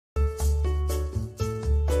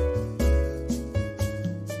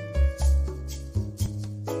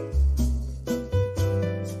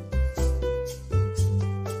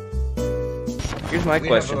Here's my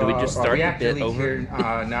question: do we just start the bit over? Here,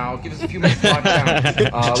 now, give us a few minutes to lock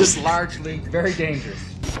down. Just largely very dangerous.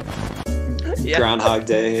 Yeah. Groundhog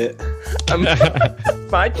Day hit.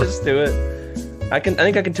 Might just do it. I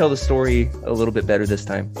think I can tell the story a little bit better this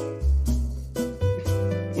time.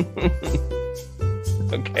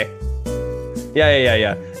 Okay.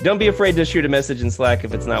 Yeah. Don't be afraid to shoot a message in Slack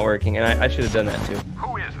if it's not working, and I should have done that too.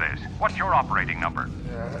 Who is this? What's your operating number?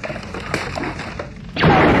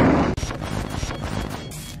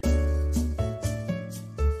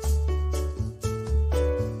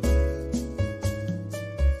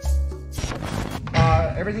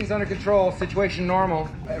 Everything's under control. Situation normal.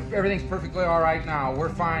 Everything's perfectly all right now. We're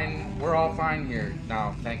fine. We're all fine here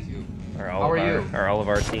now. Thank you. How are you? Are all of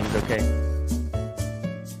our teams okay?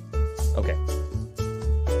 Okay.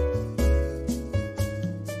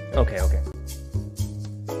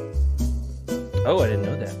 Oh, I didn't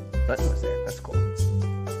know that button was there. That's cool.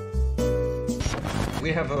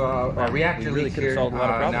 We have a reactor really leak could have here. solved a lot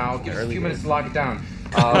of problems. Now, give us a few minutes to lock it down.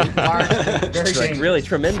 Very like really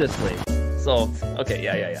tremendously solved. Okay,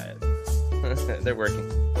 yeah. They're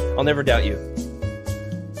working. I'll never doubt you.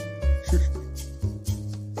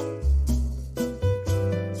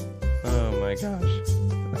 Oh my gosh.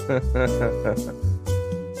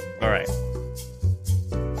 All right.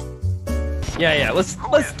 Yeah. Let's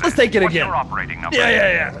take it again.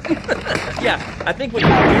 Yeah. Yeah. I think what you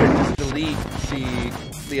can do is just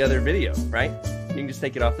delete the other video, right? You can just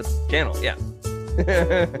take it off the channel. Yeah.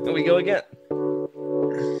 Here we go again.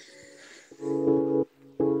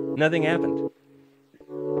 Nothing happened.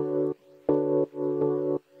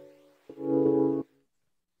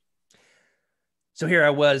 So here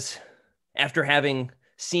I was, after having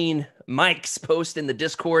seen Mike's post in the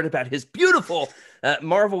Discord about his beautiful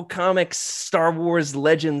Marvel Comics Star Wars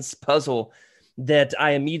Legends puzzle, that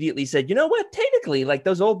I immediately said, you know what? Technically, like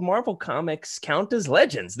those old Marvel comics count as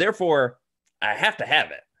legends. Therefore, I have to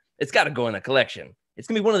have it. It's got to go in a collection. It's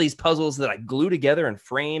going to be one of these puzzles that I glue together and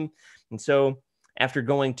frame. And so after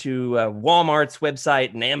going to Walmart's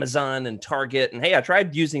website and Amazon and Target, and hey, I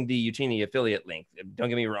tried using the Youtini affiliate link. Don't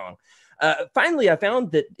get me wrong. Finally, I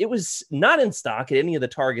found that it was not in stock at any of the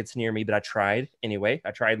Targets near me, but I tried anyway.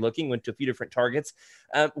 I tried looking, went to a few different Targets.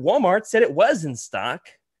 Walmart said it was in stock.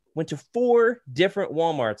 Went to 4 different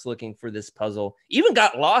Walmarts looking for this puzzle. Even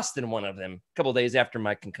got lost in one of them a couple of days after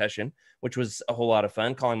my concussion, which was a whole lot of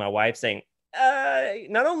fun. Calling my wife saying,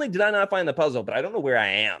 not only did I not find the puzzle, but I don't know where I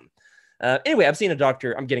am. Anyway, I've seen a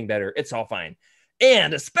doctor. I'm getting better. It's all fine.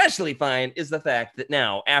 And especially fine is the fact that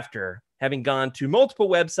now, after having gone to multiple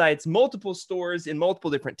websites, multiple stores in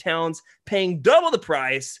multiple different towns, paying double the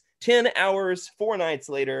price, 10 hours, 4 nights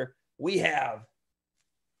later, we have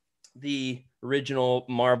the original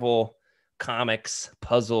Marvel Comics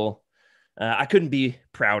puzzle. I couldn't be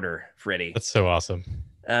prouder, Freddie. That's so awesome.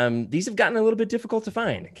 These have gotten a little bit difficult to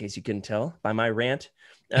find, in case you couldn't tell by my rant.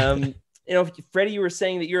 Freddie, you were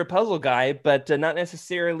saying that you're a puzzle guy, but not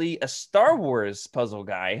necessarily a Star Wars puzzle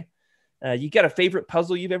guy. You got a favorite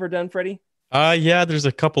puzzle you've ever done, Freddie? Yeah, there's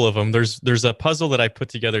a couple of them. There's a puzzle that I put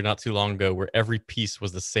together not too long ago where every piece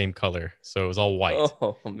was the same color, so it was all white.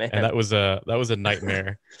 Oh man, and that was a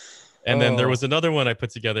nightmare. And then there was another one I put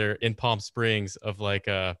together in Palm Springs of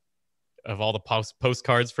all the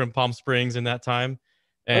postcards from Palm Springs in that time.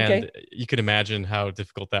 And you can imagine how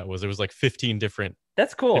difficult that was. It was like 15 different.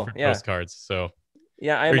 That's cool. Different postcards. So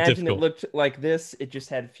yeah, I imagine it looked like this. It just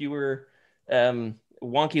had fewer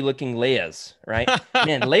wonky looking Leia's, right?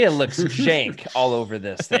 Man, Leia looks jank all over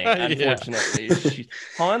this thing, unfortunately.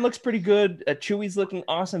 Han looks pretty good. Chewie's looking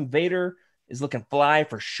awesome. Vader is looking fly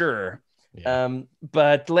for sure. Yeah.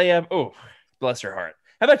 But Leia, oh, bless her heart.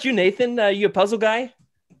 How about you, Nathan? You a puzzle guy?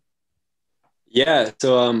 Yeah.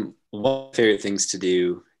 So one of my favorite things to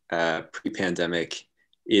do pre-pandemic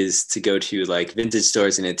is to go to like vintage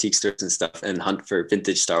stores and antique stores and stuff and hunt for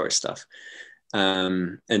vintage Star Wars stuff.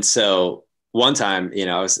 And so one time,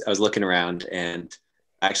 I was looking around and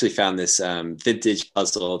I actually found this vintage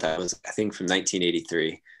puzzle that was, I think, from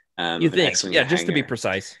 1983. You think? Yeah, just to be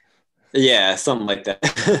precise. Yeah, something like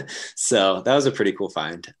that. So that was a pretty cool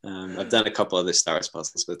find. I've done a couple other Star Wars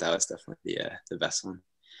puzzles, but that was definitely the best one.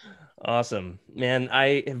 Awesome, man.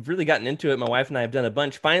 I have really gotten into it. My wife and I have done a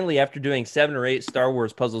bunch. Finally, after doing 7 or 8 Star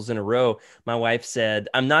Wars puzzles in a row, my wife said,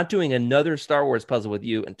 I'm not doing another Star Wars puzzle with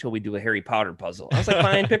you until we do a Harry Potter puzzle. I was like,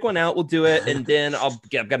 fine, pick one out. We'll do it. And then I've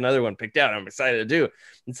got another one picked out. I'm excited to do.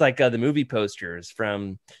 It's like the movie posters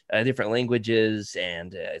from different languages.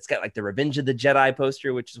 And it's got like the Revenge of the Jedi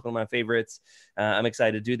poster, which is one of my favorites. I'm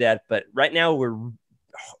excited to do that. But right now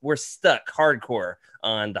we're stuck hardcore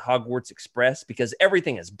on the Hogwarts Express because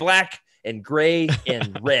everything is black and gray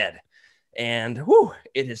and red. and whew,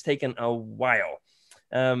 it has taken a while.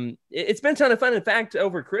 It's been a ton of fun. In fact,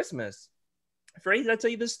 over Christmas, Freddie, did I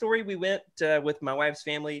tell you this story? We went with my wife's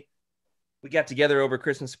family. We got together over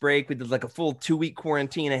Christmas break. We did like a full 2-week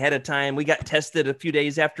quarantine ahead of time. We got tested a few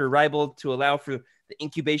days after arrival to allow for the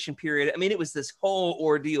incubation period. I mean, it was this whole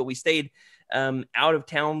ordeal. We stayed out of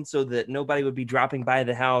town so that nobody would be dropping by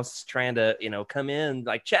the house trying to, come in,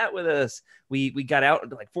 like chat with us. We got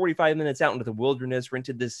out like 45 minutes out into the wilderness,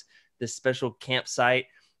 rented this special campsite.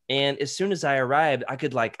 And as soon as I arrived, I've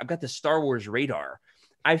got the Star Wars radar.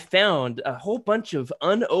 I found a whole bunch of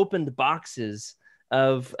unopened boxes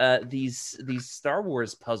of these Star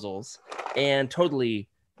Wars puzzles and totally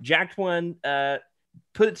jacked one,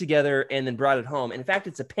 put it together, and then brought it home. And in fact,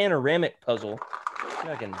 it's a panoramic puzzle.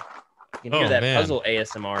 I can hear that puzzle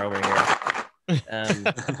ASMR over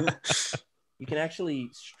here. You can actually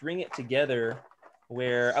string it together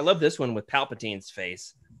where I love this one with Palpatine's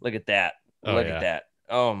face. Look at that. Look at that.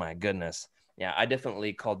 Oh my goodness. Yeah, I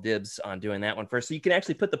definitely called dibs on doing that one first. So you can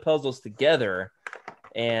actually put the puzzles together,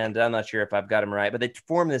 and I'm not sure if I've got them right, but they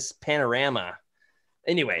form this panorama.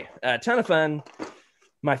 Anyway, a ton of fun.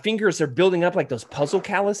 My fingers are building up like those puzzle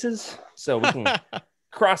calluses, so we can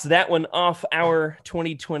cross that one off our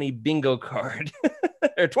 2020 bingo card,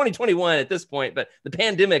 or 2021 at this point, but the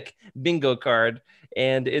pandemic bingo card.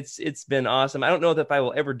 And it's been awesome. I don't know if I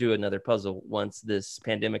will ever do another puzzle once this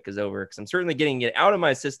pandemic is over, because I'm certainly getting it out of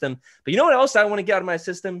my system. But you know what else I want to get out of my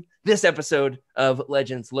system? This episode of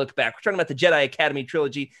Legends Look Back. We're talking about the Jedi Academy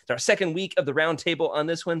trilogy. It's our second week of the roundtable on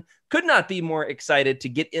this one. Could not be more excited to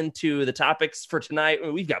get into the topics for tonight.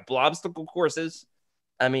 We've got obstacle courses.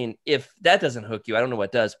 I mean, if that doesn't hook you, I don't know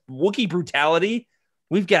what does. Wookiee brutality.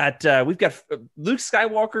 We've got Luke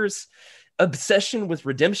Skywalker's obsession with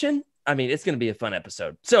redemption. I mean, it's going to be a fun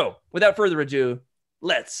episode. So, without further ado,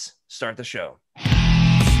 let's start the show. I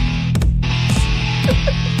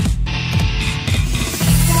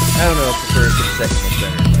don't know if the first or the second was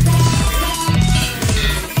better.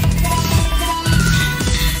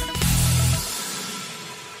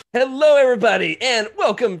 Hello, everybody, and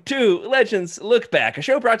welcome to Legends Look Back, a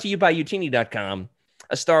show brought to you by Youtini.com.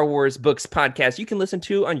 A Star Wars books podcast you can listen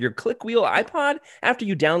to on your click wheel iPod after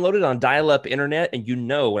you download it on dial-up internet, and you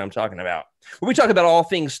know what I'm talking about. Where we talk about all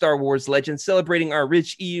things Star Wars Legends, celebrating our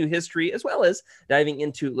rich EU history, as well as diving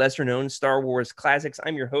into lesser-known Star Wars classics.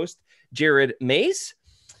 I'm your host, Jared Mays,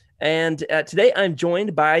 and today I'm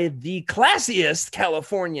joined by the classiest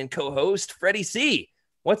Californian co-host, Freddie C.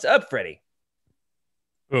 What's up, Freddie?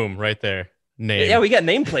 Boom, right there. Name. Yeah, we got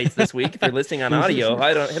nameplates this week. If you're listening on audio,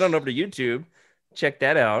 head on over to YouTube. Check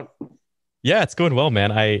that out. Yeah, it's going well,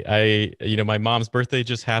 man. I my mom's birthday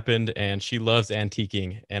just happened, and she loves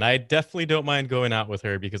antiquing, and I definitely don't mind going out with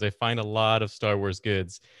her because I find a lot of Star Wars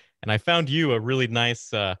goods. And I found you a really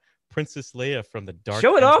nice Princess Leia from the Dark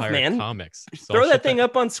Show it Empire off, man. comics. So throw that thing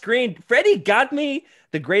up on screen. Freddie got me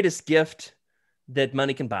the greatest gift that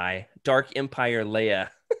money can buy: Dark Empire Leia.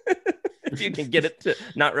 If you can get it to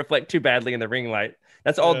not reflect too badly in the ring light.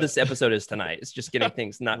 That's all this episode is tonight. It's just getting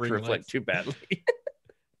things not to reflect lights too badly.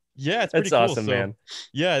 Yeah, it's pretty cool. Awesome, man.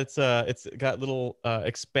 Yeah, it's got little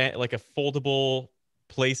expand, like a foldable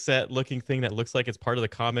playset looking thing that looks like it's part of the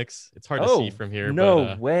comics. It's hard to see from here.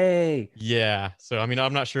 No way. Yeah. So I mean,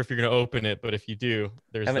 I'm not sure if you're gonna open it, but if you do,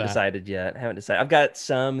 there's haven't decided yet. I've got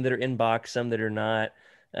some that are in box, some that are not.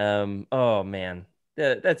 Oh man.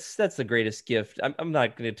 That's the greatest gift. I'm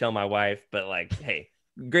not going to tell my wife, but like, hey,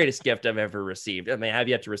 greatest gift I've ever received. I mean, I have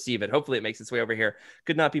yet to receive it. Hopefully it makes its way over here.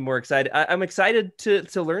 Could not be more excited. I'm excited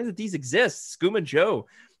to learn that these exist. Skooma Joe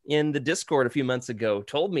in the Discord a few months ago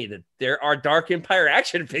told me that there are Dark Empire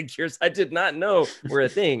action figures I did not know were a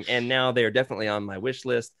thing. And now they are definitely on my wish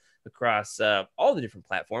list across all the different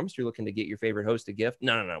platforms. You're looking to get your favorite host a gift.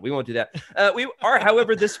 No, we won't do that. We are,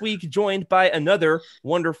 however, this week joined by another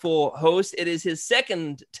wonderful host. It is his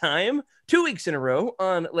second time, 2 weeks in a row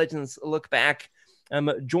on Legends Look Back.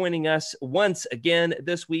 Joining us once again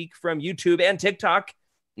this week from YouTube and TikTok,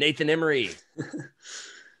 Nathan Emery.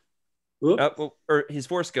 Or his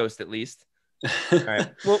Force Ghost, at least. All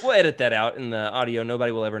right, we'll edit that out in the audio.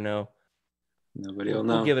 Nobody will ever know. Nobody will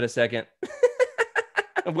know. We'll give it a second.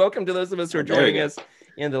 Welcome to those of us who are joining us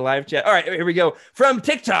in the live chat. All right, here we go. From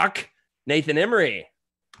TikTok, Nathan Emery.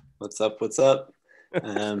 What's up?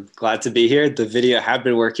 Glad to be here. The video had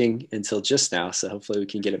been working until just now, so hopefully we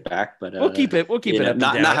can get it back. But we'll keep it up.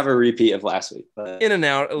 Not have a repeat of last week, but in and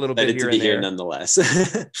out a little bit here and there.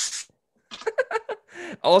 Nonetheless.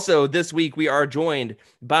 Also, this week we are joined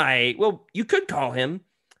by, well, you could call him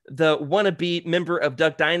the wannabe member of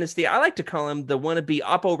Duck Dynasty. I like to call him the wannabe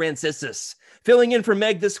Oppo Rancisis. Filling in for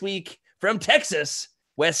Meg this week from Texas,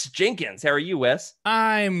 Wes Jenkins. How are you, Wes?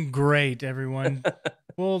 I'm great, everyone.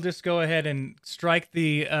 We'll just go ahead and strike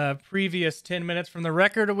the previous 10 minutes from the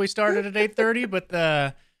record. We started at 8:30,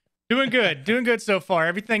 but doing good so far.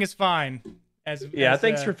 Everything is fine.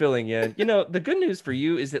 Thanks for filling in. The good news for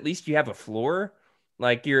you is at least you have a floor.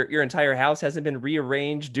 Like your entire house hasn't been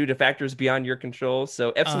rearranged due to factors beyond your control.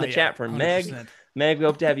 So F's in the chat for 100%. Meg. Meg, we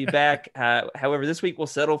hope to have you back. However, this week we'll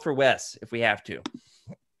settle for Wes if we have to.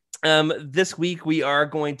 This week we are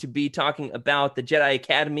going to be talking about the Jedi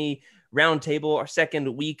Academy Roundtable, our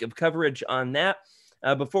second week of coverage on that.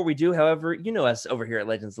 Before we do, however, you know us over here at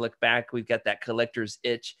Legends Look Back. We've got that collector's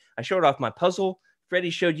itch. I showed off my puzzle.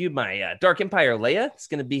 Freddie showed you my Dark Empire Leia. It's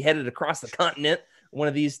going to be headed across the continent one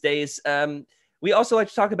of these days. We also like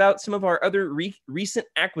to talk about some of our other recent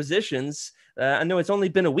acquisitions. I know it's only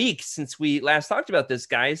been a week since we last talked about this,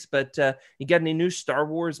 guys, but you got any new Star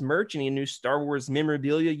Wars merch, any new Star Wars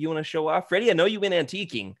memorabilia you want to show off? Freddie, I know you went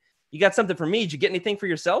antiquing. You got something for me. Did you get anything for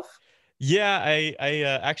yourself? Yeah, I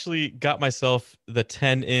actually got myself the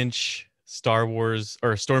 10-inch Star Wars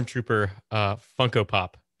or Stormtrooper Funko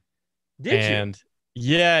Pop. Did you?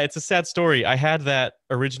 Yeah, it's a sad story. I had that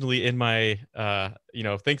originally in my,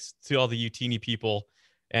 thanks to all the Youtini people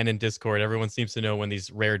and in Discord, everyone seems to know when these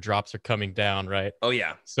rare drops are coming down, right? Oh,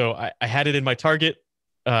 yeah. So I had it in my Target,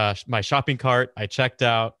 my shopping cart. I checked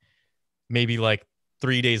out. Maybe like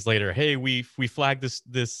 3 days later, hey, we flagged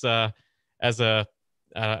this as a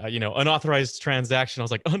unauthorized transaction. I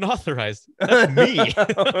was like, unauthorized? That's me.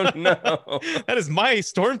 Oh, no. That is my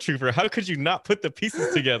Stormtrooper. How could you not put the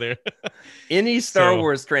pieces together? Any Star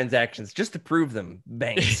Wars transactions, just to prove them,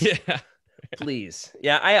 banks. Yeah. Please.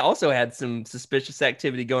 Yeah, I also had some suspicious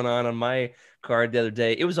activity going on my card the other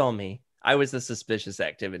day. It was all me. I was the suspicious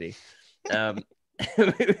activity. I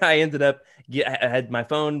ended up, I had my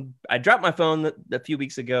phone. I dropped my phone a few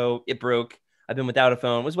weeks ago. It broke. I've been without a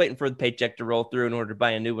phone. Was waiting for the paycheck to roll through in order to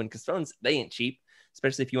buy a new one because phones, they ain't cheap,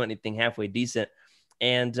 especially if you want anything halfway decent.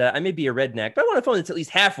 And I may be a redneck, but I want a phone that's at least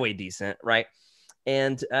halfway decent, right?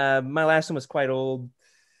 And my last one was quite old.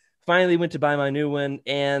 Finally went to buy my new one,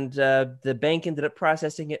 and the bank ended up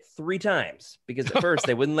processing it 3 times because at first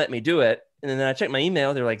they wouldn't let me do it. And then I checked my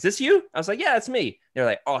email. They're like, is this you? I was like, yeah, it's me. They're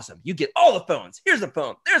like, awesome. You get all the phones. Here's a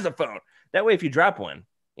phone. There's a phone. That way, if you drop one,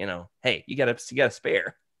 hey, you got a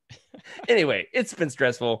spare. Anyway, it's been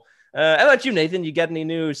stressful. How about you, Nathan? You got any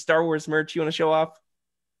new Star Wars merch you want to show off?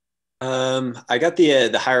 I got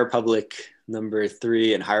the High Republic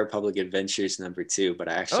 #3 and High Republic Adventures #2, but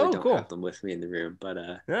I actually don't have them with me in the room. But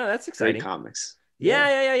no, that's exciting. Great comics.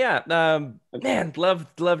 Yeah. Man,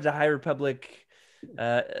 loved the High Republic.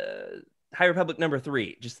 High Republic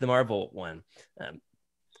 #3, just the Marvel one.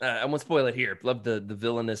 I won't spoil it here. Love the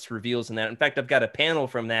villainous reveals in that. In fact, I've got a panel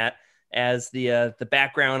from that as the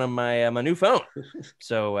background on my new phone.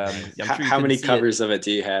 So I'm sure how many covers of it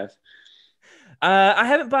do you have? I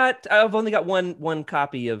haven't bought. I've only got one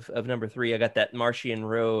copy of #3. I got that Martian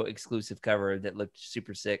Row exclusive cover that looked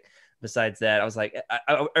super sick. Besides that, I was like,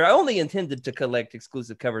 I only intended to collect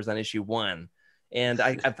exclusive covers on issue 1, and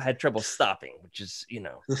I've had trouble stopping, which is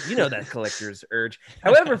that collector's urge.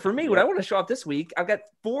 However, for me, what I want to show off this week, I've got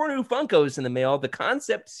 4 new Funkos in the mail. The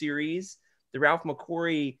concept series, the Ralph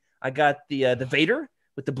McQuarrie. I got the Vader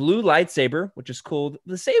with the blue lightsaber, which is cool.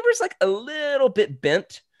 The saber's like a little bit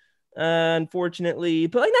bent. Unfortunately,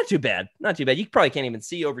 but like not too bad. You probably can't even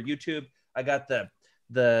see over YouTube. I got the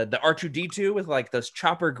R2D2 with like those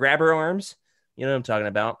chopper grabber arms. You know what I'm talking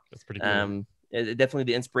about? That's pretty cool. Definitely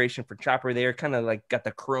the inspiration for Chopper there. Kind of like got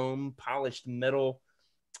the chrome polished metal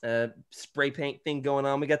spray paint thing going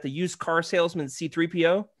on. We got the used car salesman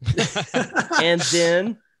C-3PO. And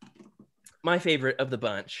then my favorite of the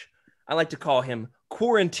bunch, I like to call him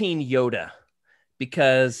Quarantine Yoda,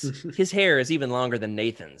 because his hair is even longer than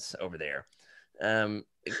Nathan's over there.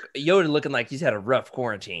 Yoda looking like he's had a rough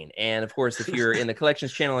quarantine. And of course, if you're in the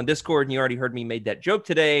collections channel on Discord and you already heard me made that joke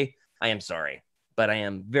today, I am sorry, but I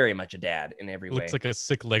am very much a dad in every way. Looks like a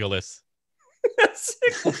sick Legolas.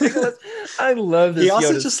 Sick Legolas. I love this. He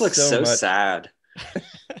also Yoda just looks so sad.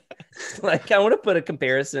 Like, I want to put a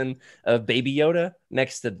comparison of Baby Yoda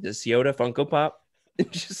next to this Yoda Funko Pop.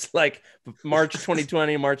 Just like March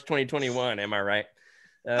 2020, March 2021. Am I right?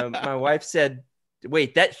 My wife said,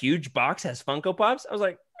 wait, that huge box has Funko Pops? I was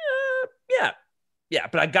like, yeah,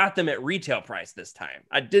 but I got them at retail price this time.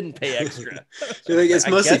 I didn't pay extra. You're like, it's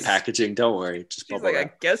mostly packaging. Don't worry. Just she's like, I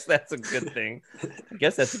guess that's a good thing.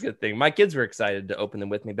 My kids were excited to open them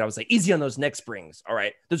with me, but I was like, easy on those neck springs. All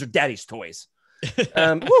right. Those are daddy's toys.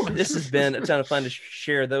 This has been a ton of fun to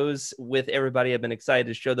share those with everybody. I've been excited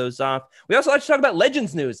to show those off. We also like to talk about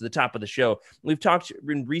Legends news at the top of the show. We've talked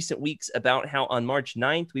in recent weeks about how on March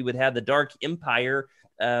 9th, we would have the Dark Empire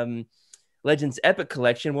Legends Epic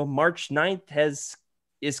Collection. Well, March 9th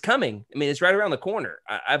is coming. I mean, it's right around the corner.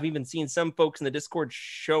 I've even seen some folks in the Discord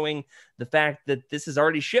showing the fact that this is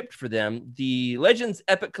already shipped for them. The Legends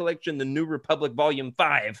Epic Collection, the New Republic Volume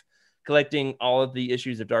 5, collecting all of the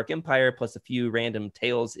issues of Dark Empire plus a few random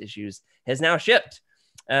Tales issues, has now shipped.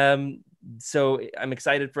 So I'm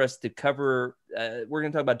excited for us to cover. We're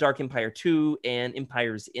going to talk about Dark Empire 2 and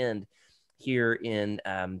Empire's End here in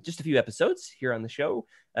just a few episodes here on the show.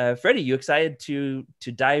 Freddie, you excited to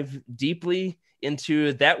dive deeply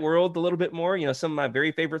into that world a little bit more? You know, some of my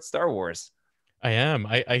very favorite Star Wars. I am.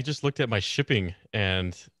 I just looked at my shipping,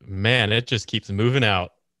 and man, it just keeps moving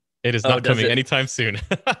out. It is not coming anytime soon.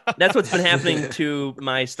 That's what's been happening to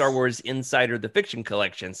my Star Wars Insider, the fiction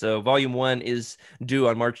collection. So Volume 1 is due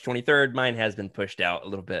on March 23rd. Mine has been pushed out a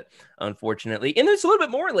little bit, unfortunately. And there's a little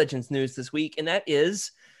bit more Legends news this week, and that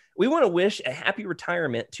is we want to wish a happy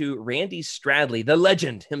retirement to Randy Stradley, the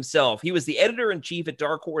legend himself. He was the editor-in-chief at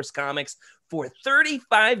Dark Horse Comics for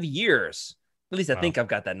 35 years. At least I think I've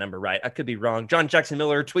got that number right. I could be wrong. John Jackson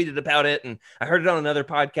Miller tweeted about it, and I heard it on another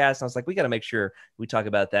podcast. And I was like, we got to make sure we talk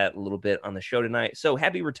about that a little bit on the show tonight. So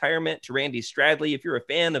happy retirement to Randy Stradley. If you're a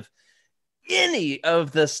fan of any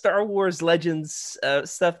of the Star Wars Legends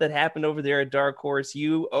stuff that happened over there at Dark Horse,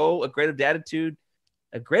 you owe a grade of gratitude.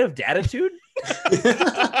 A grade of gratitude?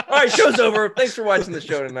 All right, show's over. Thanks for watching the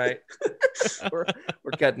show tonight.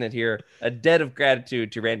 We're cutting it here. A debt of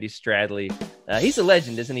gratitude to Randy Stradley. He's a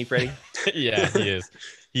legend, isn't he, Freddie? Yeah, he is.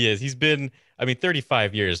 He is. He's been,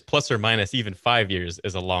 35 years, plus or minus even 5 years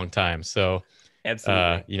is a long time. So,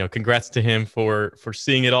 absolutely. Congrats to him for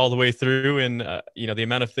seeing it all the way through. And, the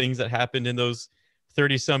amount of things that happened in those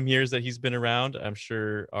 30 some years that he's been around, I'm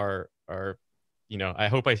sure are I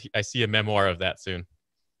hope I see a memoir of that soon.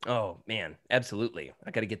 Oh, man, absolutely. I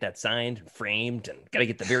got to get that signed and framed and got to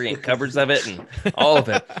get the variant covers of it and all of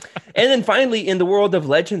it. And then finally, in the world of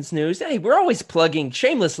Legends news, hey, we're always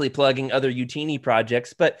shamelessly plugging other Youtini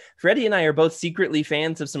projects, but Freddie and I are both secretly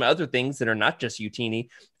fans of some other things that are not just Youtini.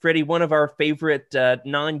 Freddie, one of our favorite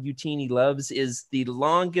non-Youtini loves is the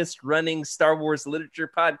longest running Star Wars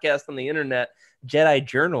literature podcast on the internet, Jedi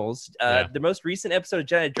Journals. The most recent episode of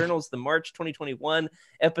Jedi Journals, the March 2021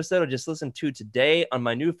 episode I just listened to today on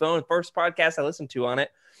my new phone, first podcast I listened to on it.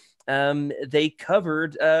 They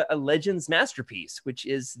covered a Legends masterpiece, which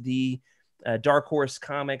is the Dark Horse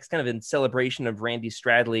Comics, kind of in celebration of Randy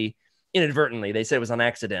Stradley. Inadvertently, they said it was on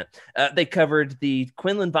accident. They covered the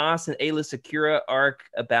Quinlan Vos and Ayla Secura arc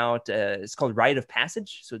about, it's called Rite of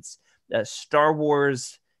Passage. So it's Star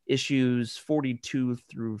Wars issues 42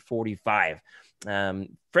 through 45. Freddie,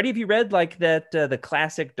 have you read like that, the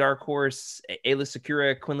classic Dark Horse, Ayla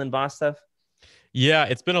Secura, Quinlan Vos stuff? Yeah,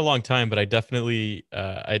 it's been a long time, but I definitely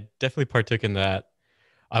partook in that.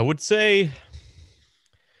 I would say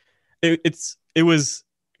it was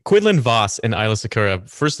Quinlan Vos and Ayla Secura.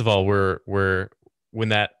 First of all, were when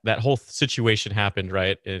that whole situation happened,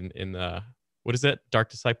 right? In what is that, Dark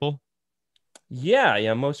Disciple?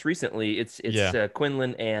 Yeah. Most recently, it's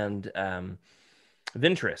Quinlan and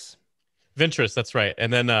Ventress. Ventress, that's right.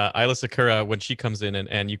 And then Ayla Secura, when she comes in,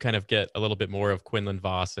 and you kind of get a little bit more of Quinlan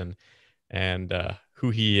Vos and who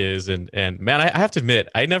he is, and man, I have to admit,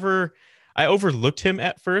 I overlooked him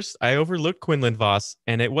at first. I overlooked Quinlan Vos,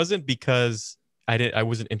 and it wasn't because I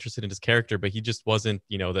wasn't interested in his character, but he just wasn't,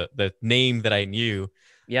 the name that I knew.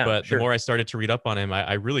 Yeah. But sure. The more I started to read up on him,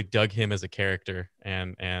 I really dug him as a character,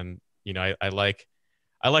 and I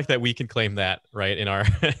like that we can claim that, right, in our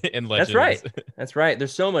in Legends. That's right.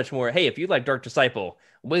 There's so much more. Hey, if you like Dark Disciple,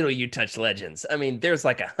 wait till you touch Legends. I mean, there's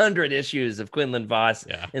like 100 issues of Quinlan Vos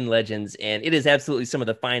in Legends, and it is absolutely some of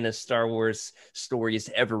the finest Star Wars stories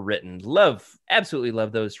ever written. Absolutely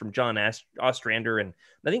love those from John Ostrander and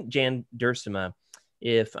I think Jan Duursema,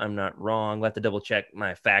 if I'm not wrong. We'll have to double check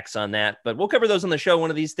my facts on that, but we'll cover those on the show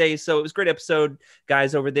one of these days. So it was a great episode,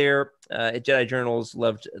 guys, over there at Jedi Journals.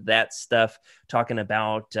 Loved that stuff, talking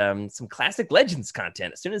about some classic Legends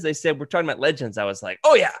content. As soon as they said we're talking about Legends, I was like,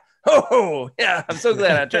 oh yeah, I'm so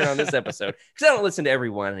glad I turned on this episode, because I don't listen to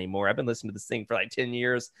everyone anymore. I've been listening to this thing for like 10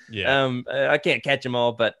 years. I can't catch them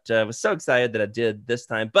all, but I was so excited that I did this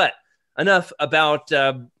time. But enough about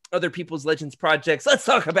other people's Legends projects. Let's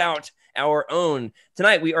talk about our own.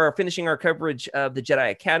 Tonight, we are finishing our coverage of the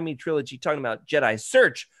Jedi Academy trilogy, talking about Jedi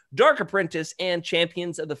Search, Dark Apprentice, and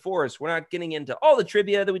Champions of the Force. We're not getting into all the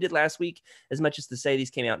trivia that we did last week, as much as to say these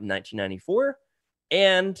came out in 1994,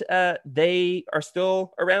 And they are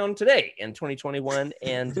still around today in 2021,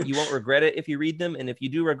 and you won't regret it if you read them. And if you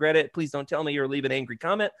do regret it, please don't tell me or leave an angry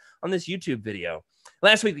comment on this YouTube video.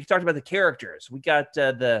 Last week, we talked about the characters. We got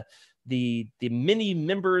the mini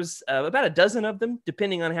members, about a dozen of them,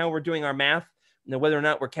 depending on how we're doing our math, whether or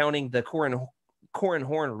not we're counting the Corran Horn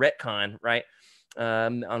retcon, right?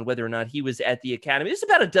 On whether or not he was at the Academy. There's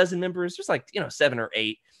about a dozen members. There's like, 7 or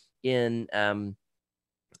 8 in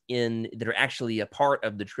that are actually a part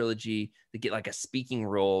of the trilogy that get like a speaking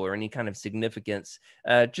role or any kind of significance.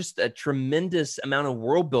 Just a tremendous amount of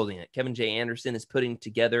world building that Kevin J. Anderson is putting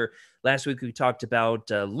together. Last week we talked about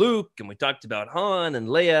Luke, and we talked about Han and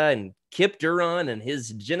Leia and Kip Duran and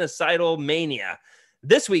his genocidal mania.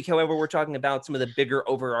 This week, however, we're talking about some of the bigger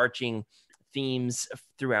overarching themes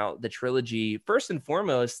throughout the trilogy. First and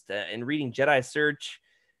foremost, in reading Jedi Search,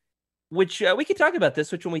 which we could talk about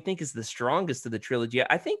this, which one we think is the strongest of the trilogy.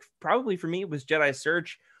 I think probably for me, it was Jedi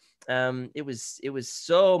Search. It was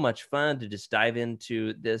so much fun to just dive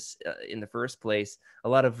into this in the first place. A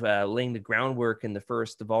lot of laying the groundwork in the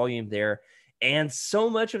first volume there. And so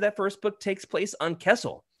much of that first book takes place on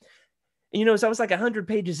Kessel. And, as I was like 100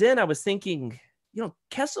 pages in, I was thinking,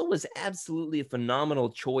 Kessel was absolutely a phenomenal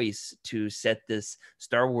choice to set this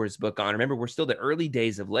Star Wars book on. Remember, we're still the early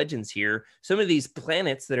days of Legends here. Some of these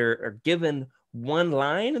planets that are given one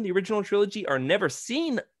line in the original trilogy are never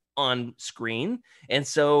seen on screen. And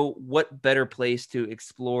so what better place to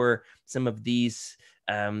explore some of these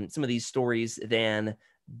stories than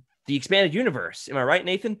the expanded universe? Am I right,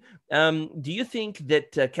 Nathan? Do you think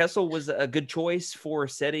that Kessel was a good choice for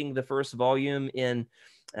setting the first volume in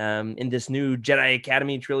this new Jedi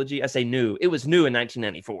Academy trilogy? I say new. It was new in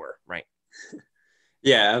 1994, right?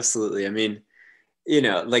 Yeah, absolutely. I mean,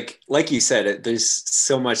 like you said, there's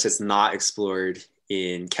so much that's not explored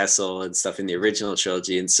in Kessel and stuff in the original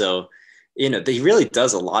trilogy. And so, he really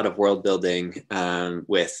does a lot of world building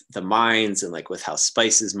with the mines and like with how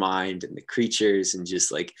Spice is mined and the creatures and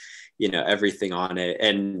just like, everything on it.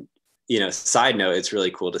 And, side note, it's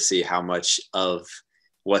really cool to see how much of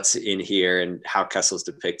what's in here and how Kessel's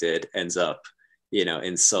depicted ends up,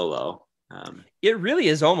 in Solo. It really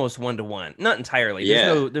is almost 1-to-1, not entirely.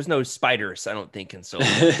 Yeah. There's no spiders, I don't think, in Solo.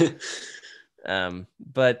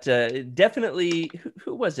 But definitely,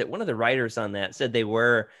 who was it? One of the writers on that said they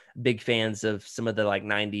were big fans of some of the like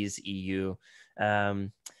 90s EU.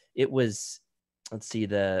 It was, let's see,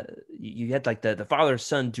 you had like the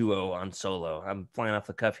father-son duo on Solo. I'm flying off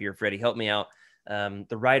the cuff here, Freddie, help me out. The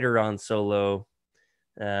writer on Solo,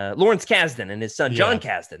 Lawrence Kasdan and his son John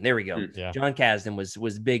Kasdan. There we go. Yeah. John Kasdan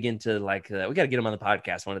was big into like we got to get him on the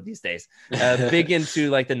podcast one of these days. Big into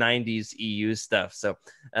like the 90s EU stuff. So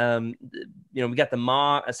we got the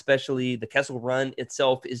Maw, especially the Kessel Run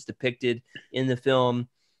itself is depicted in the film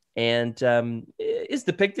and is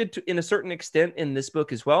depicted in a certain extent in this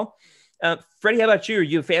book as well. Freddie, how about you? Are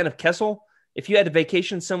you a fan of Kessel? If you had a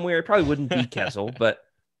vacation somewhere, it probably wouldn't be Kessel, but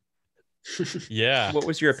yeah. What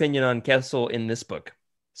was your opinion on Kessel in this book?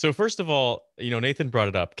 So first of all, Nathan brought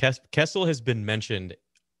it up. Kessel has been mentioned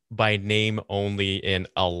by name only in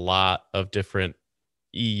a lot of different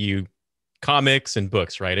EU comics and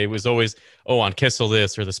books, right? It was always, on Kessel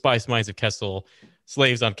this, or the spice mines of Kessel,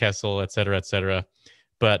 slaves on Kessel, et cetera, et cetera.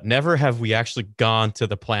 But never have we actually gone to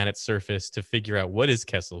the planet's surface to figure out what is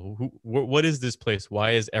Kessel? What is this place?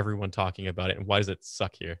 Why is everyone talking about it? And why does it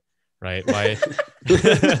suck here? Right? Why?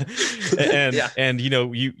 and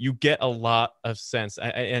you get a lot of sense.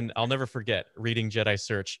 And I'll never forget reading Jedi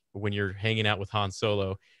Search when you're hanging out with Han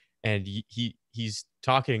Solo, and he's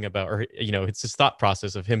talking about, or it's his thought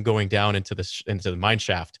process of him going down into the mine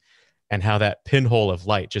shaft, and how that pinhole of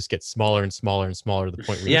light just gets smaller and smaller and smaller to the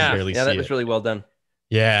point where you can barely see it. Yeah, that was really well done.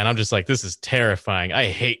 Yeah, and I'm just like, this is terrifying. I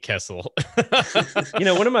hate Kessel.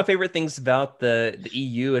 One of my favorite things about the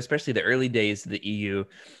EU, especially the early days of the EU,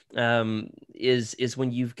 is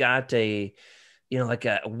when you've got a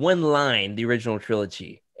one line, the original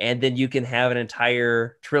trilogy, and then you can have an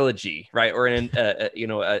entire trilogy, right? Or an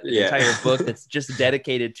entire book that's just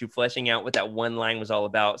dedicated to fleshing out what that one line was all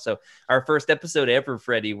about. So our first episode ever,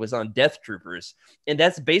 Freddie, was on Death Troopers, and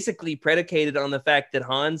that's basically predicated on the fact that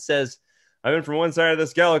Han says, I've been from one side of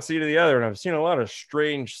this galaxy to the other, and I've seen a lot of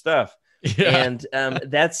strange stuff. Yeah. And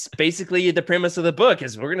that's basically the premise of the book,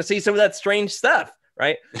 is we're going to see some of that strange stuff,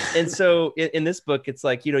 right? And so in this book, it's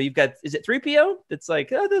like, you've got, is it 3PO? It's like,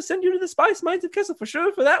 they'll send you to the spice mines of Kessel for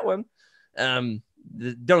sure for that one.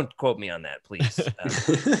 Don't quote me on that, please.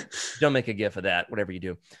 Don't make a gif of that, whatever you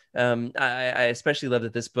do. I especially love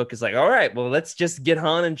that this book is like, all right, well, let's just get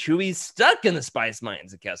Han and Chewie stuck in the spice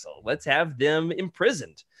mines of Kessel. Let's have them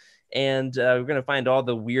imprisoned. and we're gonna find all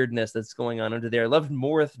the weirdness that's going on under there. I loved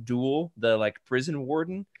Morith Duel, the like prison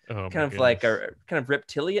warden, kind of like a kind of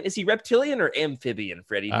reptilian. Is he reptilian or amphibian,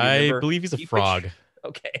 Freddie? Do you remember? I believe he's a frog.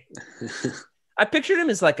 Okay. I pictured him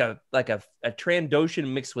as like a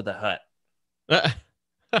Trandoshan mixed with a Hutt.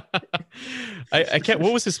 I can't.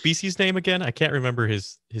 What was his species name again? I can't remember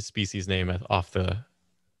his species name off the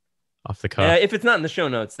cuff. If it's not in the show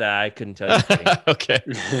notes, that I couldn't tell you. Okay.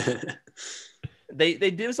 They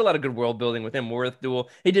did us a lot of good world building with him. Morith Duel.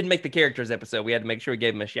 He didn't make the characters episode. We had to make sure we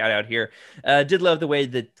gave him a shout out here. Did love the way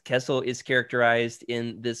that Kessel is characterized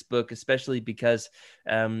in this book, especially because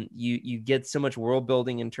you get so much world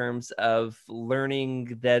building in terms of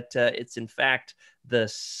learning that it's in fact the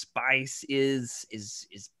spice is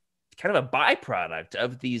kind of a byproduct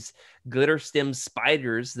of these glitter stem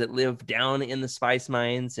spiders that live down in the spice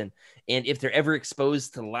mines, and if they're ever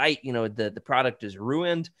exposed to light, the product is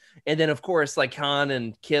ruined. And then of course, like Han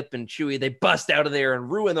and Kip and Chewie, they bust out of there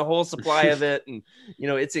and ruin the whole supply of it. And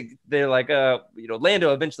they're like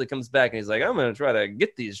Lando eventually comes back and he's like, I'm gonna try to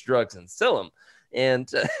get these drugs and sell them, and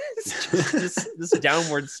it's just this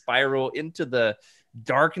downward spiral into the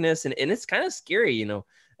darkness, and it's kind of scary.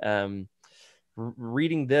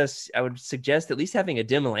 Reading this, I would suggest at least having a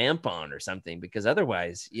dim lamp on or something, because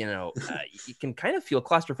otherwise, you can kind of feel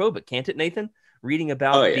claustrophobic, can't it, Nathan? Reading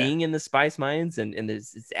about being in the spice mines and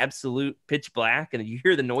it's absolute pitch black, and you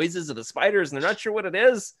hear the noises of the spiders and they're not sure what it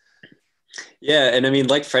is. Yeah, and I mean,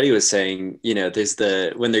 like Freddie was saying, there's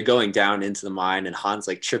when they're going down into the mine and Han's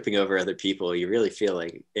like tripping over other people, you really feel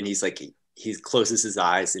like, and he's like, he closes his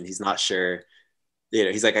eyes and he's not sure.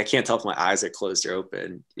 He's like, I can't tell if my eyes are closed or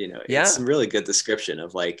open. It's some really good description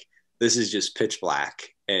of like, this is just pitch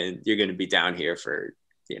black and you're going to be down here for,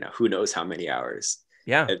 who knows how many hours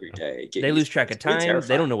every day. They lose track of time.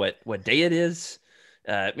 They don't know what day it is.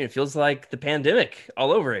 It feels like the pandemic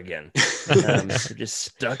all over again. They're just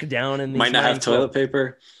stuck down in these might not have toilet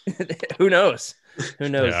paper. Who knows? Who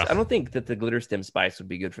knows? Yeah. I don't think that the glitter stem spice would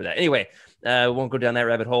be good for that. Anyway, won't go down that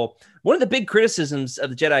rabbit hole. One of the big criticisms of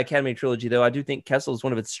the Jedi Academy trilogy, though, I do think Kessel is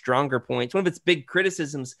one of its stronger points. One of its big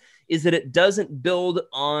criticisms is that it doesn't build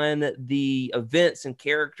on the events and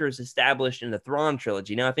characters established in the Thrawn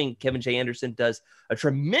trilogy. Now, I think Kevin J. Anderson does a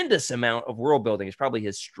tremendous amount of world building. It's probably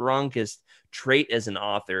his strongest trait as an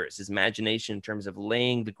author, is his imagination in terms of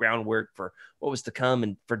laying the groundwork for what was to come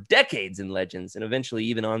and for decades in Legends, and eventually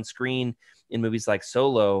even on screen in movies like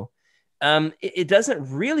Solo. It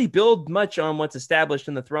doesn't really build much on what's established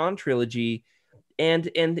in the Thrawn trilogy. And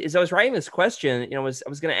as I was writing this question, I was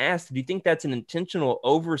going to ask, do you think that's an intentional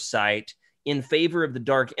oversight in favor of the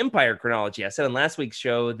Dark Empire chronology? I said on last week's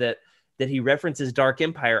show that he references Dark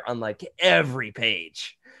Empire on like every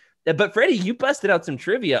page. But Freddie, you busted out some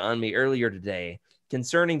trivia on me earlier today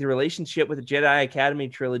concerning the relationship with the Jedi Academy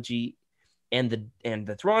trilogy and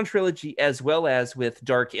the Thrawn trilogy, as well as with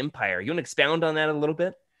Dark Empire. You want to expound on that a little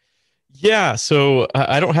bit? Yeah, so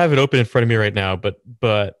I don't have it open in front of me right now, but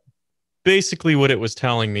basically what it was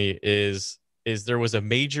telling me is there was a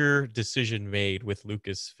major decision made with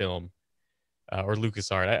Lucasfilm or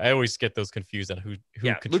LucasArts. I always get those confused on who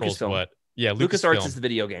controls Lucasfilm. what. Yeah, LucasArts is the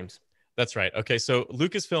video games. That's right. Okay, so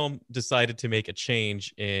Lucasfilm decided to make a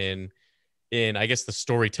change in I guess the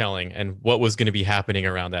storytelling and what was going to be happening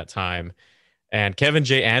around that time. And Kevin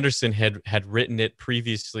J. Anderson had written it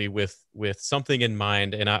previously with something in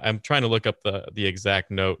mind, and I'm trying to look up the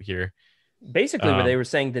exact note here. Basically, where they were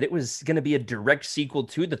saying that it was going to be a direct sequel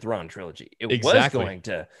to the Thrawn trilogy. It Exactly. was going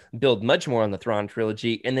to build much more on the Thrawn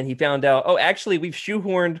trilogy, and then he found out, actually, we've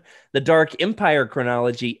shoehorned the Dark Empire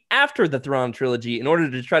chronology after the Thrawn trilogy in order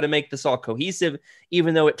to try to make this all cohesive,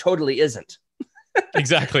 even though it totally isn't.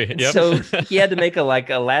 Exactly. Yep. So he had to make a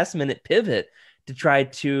last minute pivot to try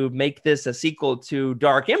to make this a sequel to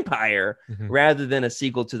Dark Empire rather than a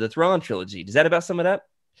sequel to the Thrawn trilogy. Does that about sum it up?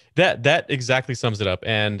 That exactly sums it up.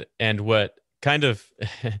 And what kind of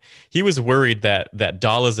he was worried that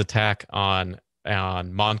Dala's attack on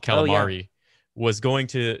Mon Calamari was going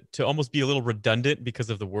to almost be a little redundant because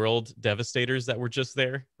of the world devastators that were just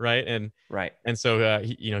there, right? And so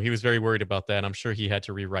he was very worried about that. And I'm sure he had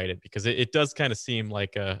to rewrite it because it does kind of seem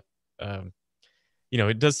like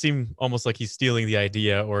it does seem almost like he's stealing the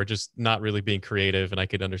idea or just not really being creative. And I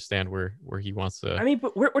could understand where he wants to. I mean,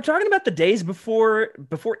 but we're talking about the days before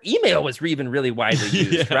email was even really widely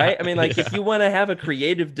used, right? I mean, if you want to have a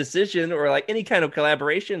creative decision or like any kind of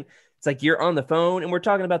collaboration, it's like you're on the phone, and we're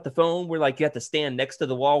talking about the phone where you have to stand next to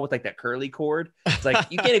the wall with that curly cord. It's like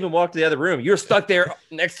you can't even walk to the other room. You're stuck there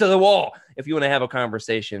next to the wall. If you want to have a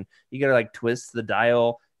conversation, you got to twist the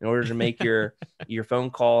dial in order to make your phone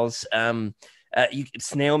calls. You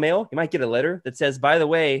snail mail. You might get a letter that says, by the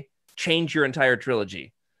way, change your entire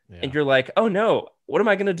trilogy. Yeah. And you're like, oh no, what am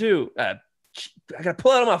I going to do? I got to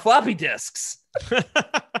pull out all my floppy disks.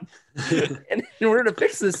 And in order to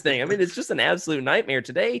fix this thing, I mean, it's just an absolute nightmare.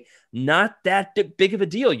 Today, not that big of a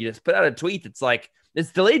deal. You just put out a tweet that's like,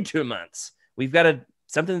 it's delayed 2 months. We've got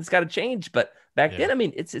something that's got to change. But back then, I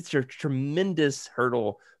mean, it's a tremendous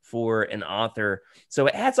hurdle for an author. So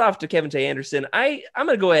hats off to Kevin J. Anderson. I'm going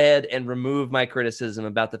to go ahead and remove my criticism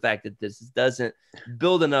about the fact that this doesn't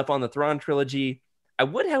build enough on the Thrawn trilogy. I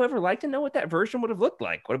would, however, like to know what that version would have looked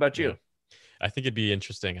like. What about you? I think it'd be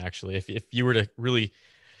interesting, actually, if you were to really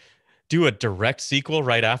do a direct sequel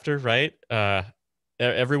right after, right?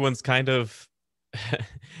 Everyone's kind of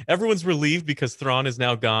everyone's relieved because Thrawn is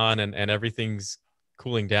now gone and everything's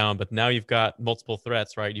cooling down. But now you've got multiple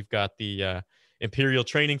threats, right? You've got the Imperial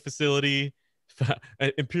training facility,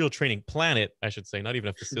 Imperial training planet, I should say, not even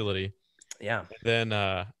a facility. Yeah. And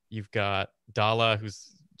then you've got Dala,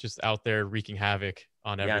 who's just out there wreaking havoc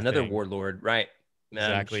on everything. Yeah, another warlord, right?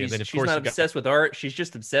 Exactly. And then, of course, not obsessed with art. She's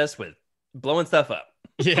just obsessed with blowing stuff up.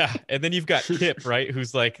 Yeah, and then you've got Kip, right?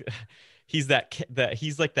 Who's like, he's like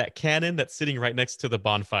that cannon that's sitting right next to the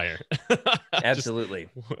bonfire. Absolutely.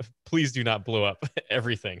 Please do not blow up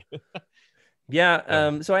everything.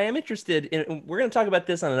 Yeah. So I am interested in, we're going to talk about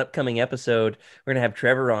this on an upcoming episode. We're going to have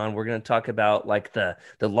Trevor on. We're going to talk about like the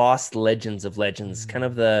lost legends of legends, kind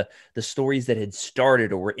of the stories that had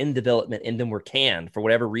started or were in development and then were canned for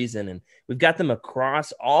whatever reason. And we've got them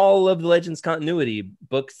across all of the Legends continuity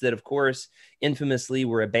books that, of course, infamously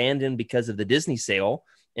were abandoned because of the Disney sale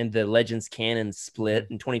and the Legends canon split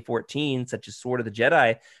in 2014, such as Sword of the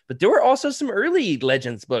Jedi. But there were also some early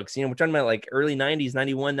Legends books, we're talking about like early 90s,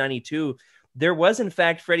 91, 92. There was, in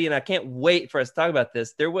fact, Freddie, and I can't wait for us to talk about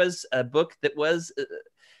this. There was a book that was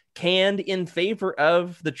canned in favor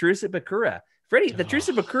of the Truce at Bakura. Freddie, the Truce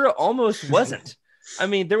at Bakura almost wasn't. I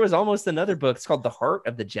mean, there was almost another book. It's called The Heart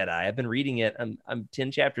of the Jedi. I've been reading it. I'm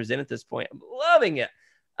 10 chapters in at this point. I'm loving it.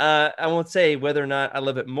 I won't say whether or not I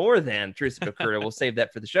love it more than Truce at Bakura. We'll save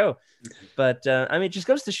that for the show. But I mean, it just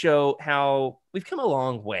goes to show how we've come a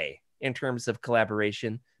long way in terms of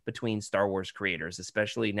collaboration between Star Wars creators,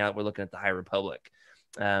 especially now that we're looking at the High Republic.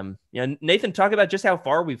 Nathan, talk about just how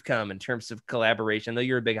far we've come in terms of collaboration. I know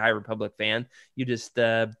you're a big High Republic fan. You just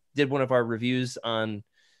did one of our reviews on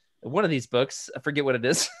one of these books. I forget what it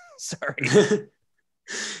is. Sorry.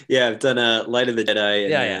 Yeah, I've done Light of the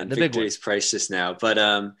Jedi and the Victory's Price just now. But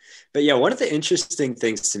yeah, one of the interesting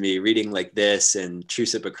things to me reading like this and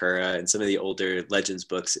Truce at Bakura and some of the older Legends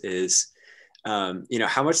books is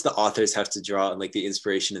how much the authors have to draw on like the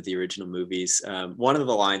inspiration of the original movies. One of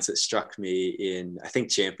the lines that struck me in, I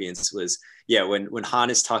think, Champions was, when Han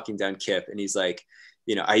is talking down Kip and he's like,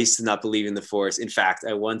 I used to not believe in the Force. In fact,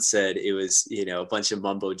 I once said it was, a bunch of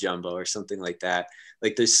mumbo jumbo or something like that.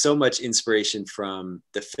 Like there's so much inspiration from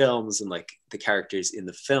the films and like the characters in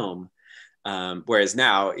the film. Whereas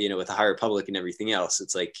now, with the High Republic and everything else,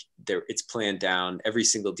 it's like it's planned down. Every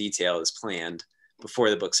single detail is planned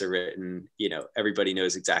before the books are written. Everybody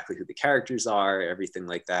knows exactly who the characters are, everything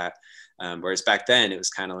like that. Whereas back then it was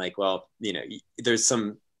kind of like, well, there's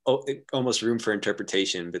some almost room for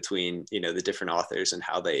interpretation between, the different authors and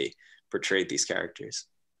how they portrayed these characters.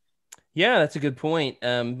 Yeah, that's a good point.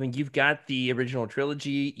 When you've got the original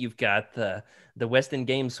trilogy, you've got the West End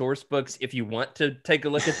Game source books. If you want to take a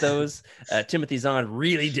look at those, Timothy Zahn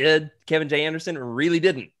really did. Kevin J. Anderson really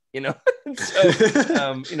didn't. So,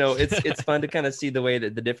 it's fun to kind of see the way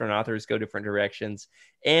that the different authors go different directions,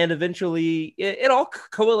 and eventually it all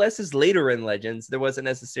coalesces later in Legends. There wasn't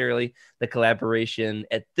necessarily the collaboration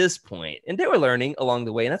at this point, and they were learning along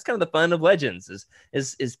the way, and that's kind of the fun of Legends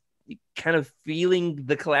is kind of feeling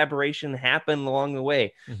the collaboration happen along the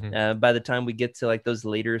way. By the time we get to like those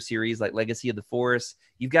later series like Legacy of the Force,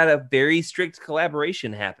 you've got a very strict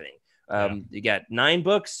collaboration happening. You got 9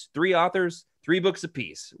 books, 3 authors, 3 books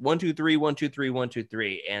apiece, 1, 2, 3, 1, 2, 3, 1, 2,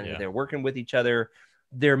 3, and they're working with each other.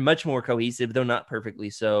 They're much more cohesive, though not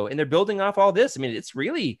perfectly so, and they're building off all this. I mean, it's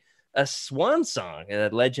really a swan song.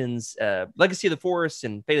 Legends, Legacy of the Force,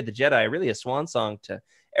 and Fate of the Jedi, really a swan song to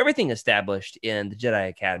everything established in the Jedi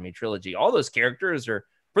Academy trilogy. All those characters are,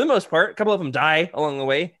 for the most part, a couple of them die along the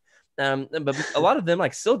way, but a lot of them,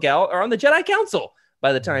 like Silgal, are on the Jedi Council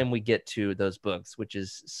by the time we get to those books, which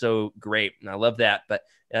is so great. And I love that. But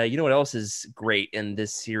you know what else is great in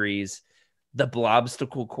this series? The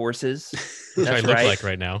blobstacle courses. That's what I look like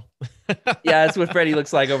right now. Yeah, that's what Freddie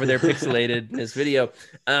looks like over there, pixelated in this video.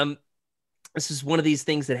 This is one of these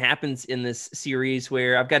things that happens in this series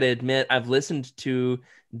where I've got to admit, I've listened to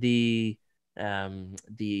the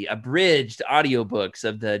abridged audiobooks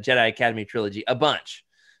of the Jedi Academy trilogy a bunch.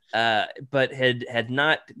 but had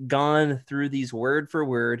not gone through these word for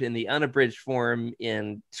word in the unabridged form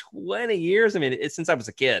in 20 years. I mean, it's since I was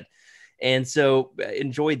a kid. And so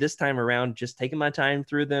enjoyed this time around, just taking my time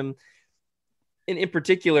through them. And in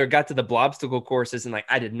particular, got to the blobstacle courses, and like,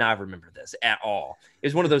 I did not remember this at all. It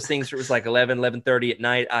was one of those things where it was like 11:30 at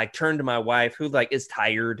night. I turned to my wife, who like is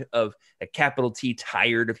tired of a capital T,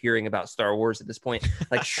 tired of hearing about Star Wars at this point,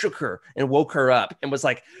 like shook her and woke her up and was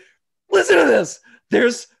like, listen to this.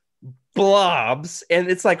 There's blobs, and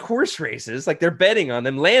it's like horse races. Like they're betting on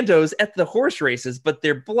them. Lando's at the horse races, but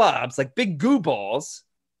they're blobs, like big goo balls.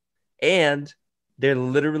 And they're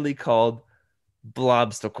literally called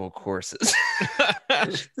blobstacle courses.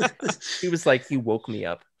 He was like, he woke me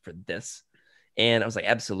up for this. And I was like,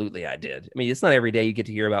 absolutely, I did. I mean, it's not every day you get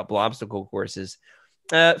to hear about blobstacle courses.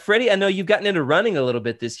 Freddie, I know you've gotten into running a little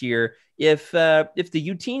bit this year. If the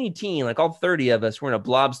Youtini team, like all 30 of us, were in a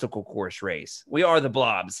blobstacle course race, we are the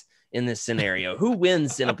blobs in this scenario. Who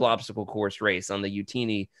wins in a blobstacle course race on the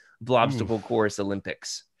Youtini blobstacle course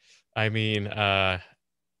Olympics? I mean,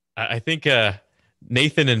 I think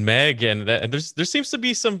Nathan and Meg, and there seems to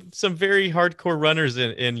be some very hardcore runners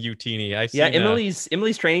in Youtini. I've seen,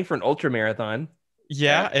 Emily's training for an ultra marathon.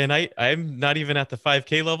 Yeah, and I'm not even at the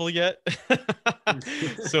 5K level yet.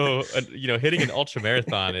 So hitting an ultra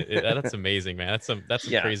marathon, that's amazing, man. That's some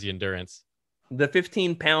crazy endurance. The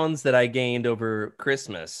 15 pounds that I gained over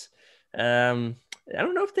Christmas, I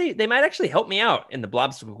don't know if they might actually help me out in the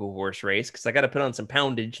blobstacle horse race, because I got to put on some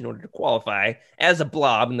poundage in order to qualify as a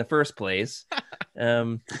blob in the first place.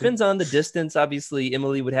 Depends on the distance. Obviously,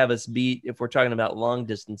 Emily would have us beat if we're talking about long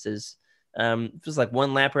distances. If it was like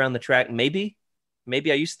one lap around the track, maybe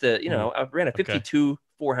I used to, I ran a 52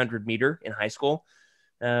 400 meter in high school.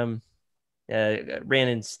 Ran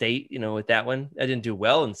in state, with that one. I didn't do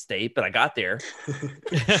well in state, but I got there.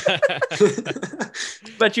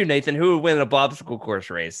 But you, Nathan, who would win a blobstacle course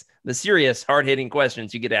race? The serious, hard-hitting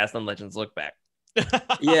questions you get asked on Legends Look Back.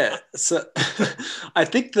 Yeah, so I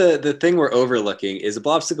think the thing we're overlooking is a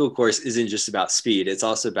blobstacle course isn't just about speed. It's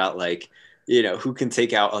also about who can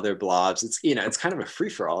take out other blobs. It's kind of a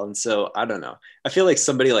free-for-all. And so I don't know. I feel like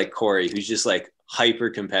somebody like Corey, who's just like hyper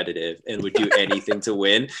competitive and would do anything to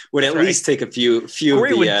win, would at least take a few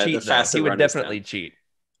Corey of would the cheat, faster he would runners definitely down. cheat.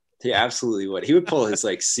 He absolutely would. He would pull his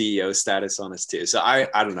CEO status on us too. So I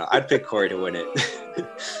don't know. I'd pick Corey to win it.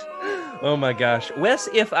 Oh my gosh. Wes,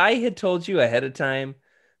 if I had told you ahead of time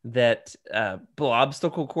that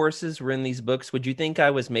blobstacle courses were in these books, would you think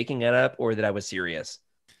I was making it up or that I was serious?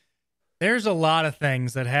 There's a lot of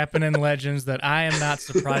things that happen in Legends that I am not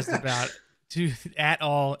surprised about at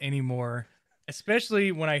all anymore,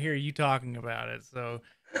 especially when I hear you talking about it. So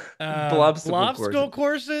blobstacle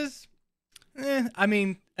courses. I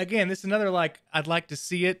mean, again, this is another I'd like to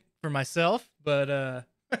see it for myself, but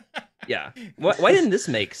yeah. Why didn't this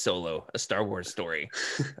make Solo a Star Wars story?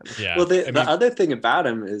 Yeah. Well, the other thing about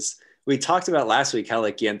him is we talked about last week how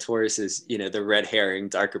Gantoris is, the red herring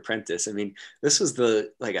Dark Apprentice. I mean, this was a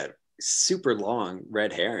super long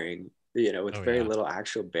red herring, with very little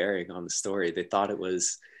actual bearing on the story. They thought it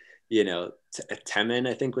was, Temin,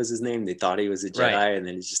 I think was his name. They thought he was a Jedi, right. And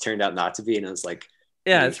then it just turned out not to be. And it was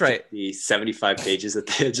that's right. The 75 pages that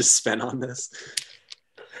they had just spent on this.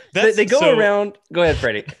 They go around. Go ahead,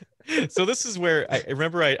 Freddie. So this is where I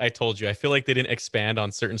remember I told you, I feel like they didn't expand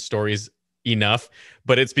on certain stories enough,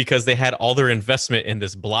 but it's because they had all their investment in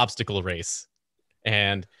this blobstacle race.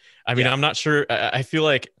 And I mean, I'm not sure. I feel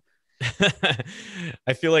like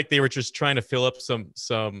they were just trying to fill up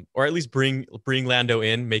some, or at least bring Lando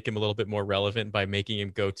in, make him a little bit more relevant by making him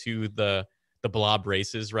go to the blob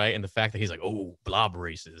races, right? And the fact that he's like, oh, blob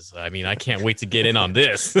races. I mean, I can't wait to get in on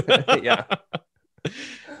this. Yeah.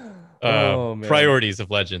 Priorities of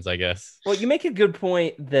Legends, I guess. Well, you make a good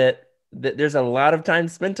point that there's a lot of time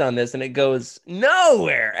spent on this and it goes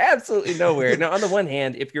nowhere, absolutely nowhere. Now, on the one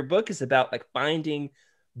hand, if your book is about finding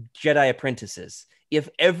Jedi apprentices, if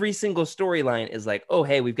every single storyline is oh,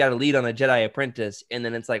 hey, we've got a lead on a Jedi apprentice, and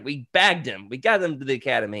then it's we bagged him, we got him to the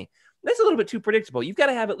academy, that's a little bit too predictable. You've got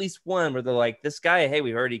to have at least one where they're this guy, hey, we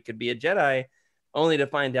heard he could be a Jedi, only to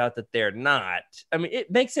find out that they're not. I mean, it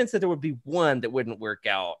makes sense that there would be one that wouldn't work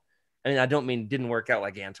out. I mean, I don't mean didn't work out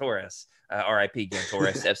like Gantoris. R.I.P.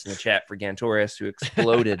 Gantoris. F's in the chat for Gantoris, who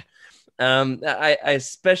exploded. I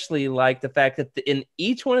especially like the fact that in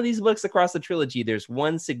each one of these books across the trilogy, there's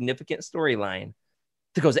one significant storyline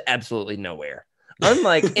that goes absolutely nowhere.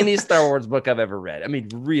 Unlike any Star Wars book I've ever read. I mean,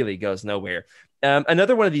 really goes nowhere.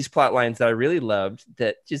 Another one of these plot lines that I really loved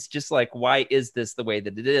that just why is this the way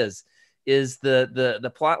that it is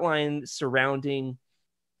the plot line surrounding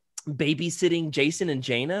babysitting Jason and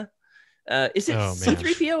Jaina. Is it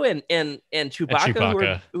C-3PO and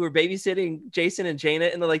Chewbacca, who are babysitting Jason and Jaina,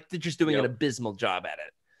 and they're just doing an abysmal job at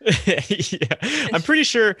it. Yeah, I'm pretty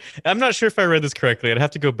sure. I'm not sure if I read this correctly. I'd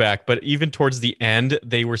have to go back, but even towards the end,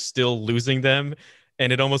 they were still losing them,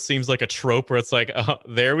 and it almost seems like a trope where it's like, oh,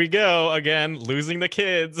 there we go again, losing the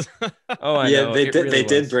kids. Oh, I know. They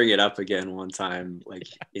did bring it up again one time, like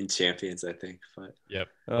in Champions, I think. But yep,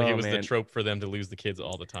 it was the trope for them to lose the kids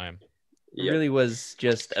all the time. It really was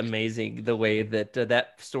just amazing the way that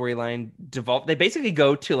that storyline devolved. They basically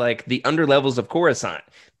go to like the under levels of Coruscant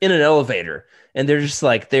in an elevator, and they're just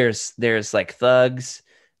like, there's like thugs,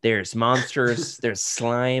 there's monsters, there's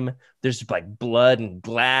slime, there's like blood and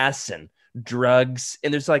glass and drugs,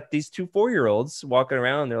 and there's like these two 4-year-olds walking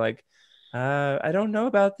around. They're like, I don't know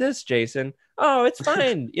about this, Jason. Oh, it's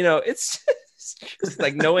fine. It's just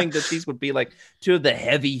like knowing that these would be like two of the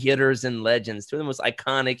heavy hitters in Legends, two of the most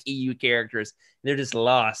iconic EU characters. They're just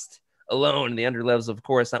lost alone in the underlevels of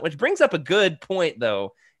Coruscant, which brings up a good point,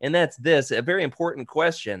 though. And that's a very important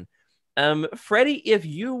question. Freddie, if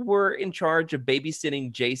you were in charge of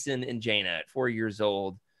babysitting Jason and Jaina at 4 years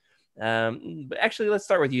old, actually, let's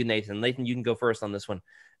start with you, Nathan. Nathan, you can go first on this one.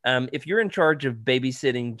 If you're in charge of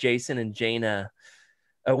babysitting Jason and Jaina,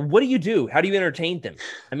 what do you do? How do you entertain them?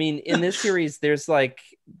 I mean, in this series, there's a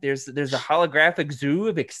holographic zoo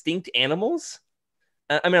of extinct animals.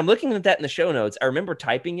 I mean, I'm looking at that in the show notes. I remember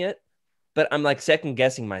typing it, but I'm like second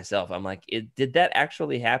guessing myself. I'm like, did that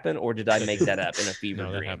actually happen, or did I make that up in a fever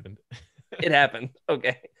dream? That happened. It happened.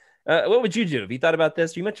 Okay. What would you do? Have you thought about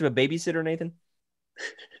this? Are you much of a babysitter, Nathan?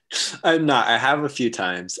 I'm not. I have a few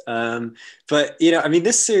times. But I mean,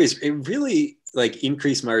 this series, it really like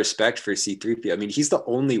increased my respect for C-3PO. I mean, he's the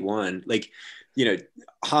only one, like,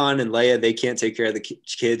 Han and Leia, they can't take care of the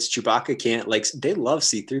kids. Chewbacca can't, like, they love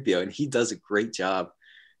C-3PO, and he does a great job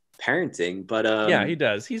parenting. But yeah, he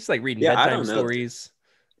does. He's like reading bedtime stories.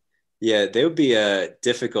 Yeah, they would be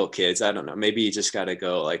difficult kids. I don't know. Maybe you just got to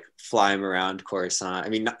go like fly them around Coruscant. I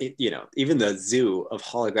mean, even the zoo of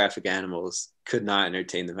holographic animals could not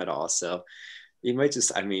entertain them at all. So you might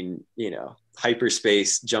just,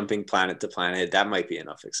 hyperspace, jumping planet to planet, that might be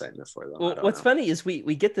enough excitement for them. Well, what's funny is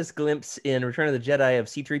we get this glimpse in Return of the Jedi of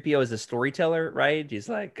C-3PO as a storyteller, right? He's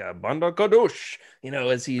like, Banda Kadosh,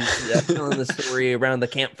 as he's telling the story around the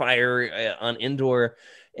campfire on Endor.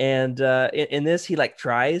 And in this, he like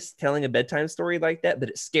tries telling a bedtime story like that, but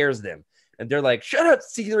it scares them. And they're like, shut up,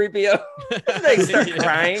 C-3PO. They start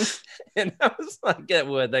crying. And I was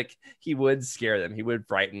like, he would scare them. He would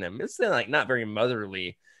frighten them. It's like not very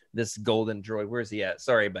motherly, this golden droid. Where's he at?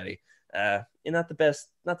 Sorry, buddy. Not the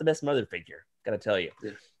best mother figure, gotta tell you.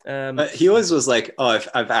 He always was like, oh,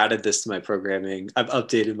 I've added this to my programming. I've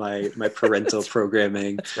updated my parental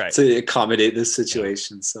programming to accommodate this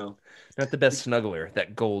situation. So not the best snuggler,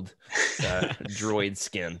 that gold droid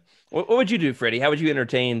skin. What would you do, Freddie? How would you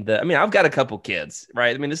entertain I've got a couple kids,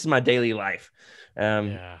 right? I mean, this is my daily life.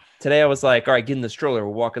 Today I was like, all right, get in the stroller.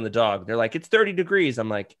 We're walking the dog. They're like, it's 30 degrees. I'm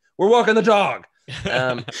like, we're walking the dog.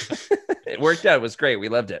 It worked out. It was great. We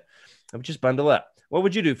loved it. I would just bundle up. What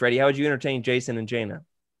would you do, Freddie? How would you entertain Jason and Jaina?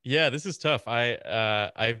 Yeah, this is tough.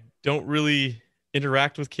 I don't really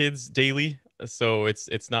interact with kids daily, so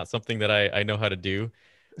it's not something that I know how to do.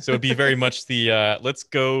 So it'd be very much the let's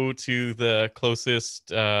go to the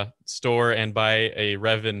closest store and buy a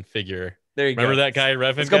Revan figure. There you Remember that guy,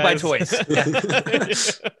 Revan? Let's go buy toys.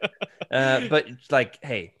 But like,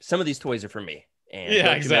 hey, some of these toys are for me. And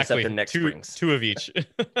exactly. Mess up in next springs. Two of each.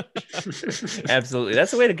 Absolutely.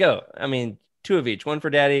 That's the way to go. I mean, 2 of each. One for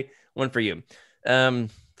daddy, one for you. Well,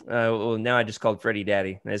 now I just called Freddie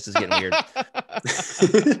daddy. This is getting weird.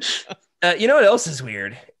 You know what else is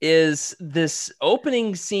weird is this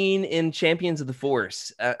opening scene in Champions of the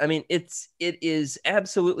Force. It is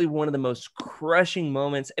absolutely one of the most crushing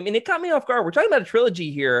moments. I mean, it caught me off guard. We're talking about a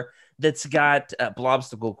trilogy here that's got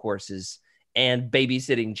blobstacle courses and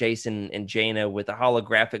babysitting Jason and Jaina with a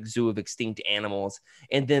holographic zoo of extinct animals.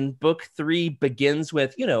 And then book 3 begins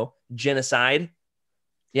with, genocide.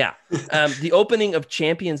 Yeah. The opening of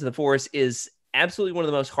Champions of the Force is absolutely one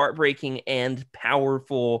of the most heartbreaking and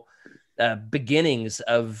powerful beginnings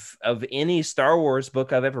of any Star Wars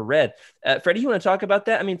book I've ever read. Freddie, you want to talk about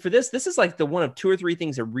that? I mean, for this is like the one of 2 or 3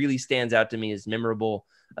 things that really stands out to me as memorable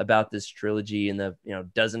about this trilogy and the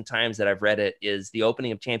dozen times that I've read it is the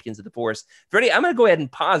opening of Champions of the Force. Freddie, I'm going to go ahead and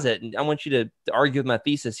pause it, and I want you to argue with my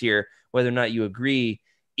thesis here, whether or not you agree.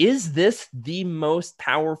 Is this the most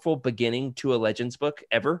powerful beginning to a Legends book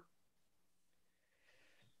ever?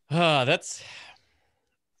 That's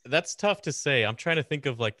tough to say. I'm trying to think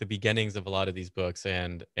of like the beginnings of a lot of these books,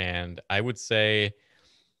 and I would say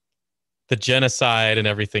the genocide and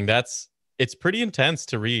everything. That's it's pretty intense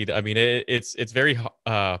to read. I mean, it's very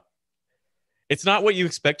it's not what you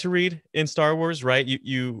expect to read in Star Wars, right?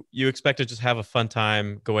 You expect to just have a fun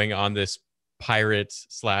time going on this pirate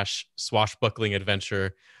 / swashbuckling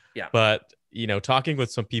adventure. Yeah. But talking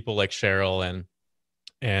with some people like Cheryl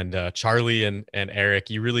and Charlie and Eric,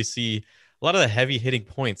 you really see a lot of the heavy hitting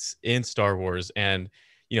points in Star Wars. And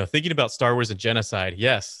thinking about Star Wars and genocide,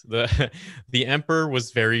 yes, the Emperor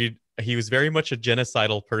was very much a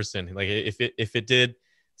genocidal person. Like if it did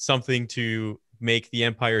something to make the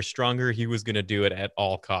Empire stronger, he was going to do it at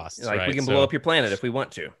all costs. Like, right? we can blow up your planet if we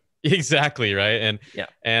want to. Exactly, right. And yeah,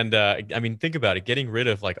 and I mean, think about it, getting rid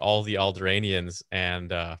of like all the Alderaanians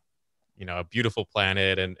and a beautiful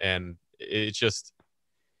planet, and it's just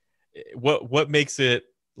what makes it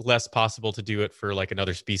less possible to do it for like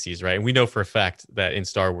another species, right? And we know for a fact that in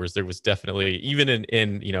Star Wars there was definitely, even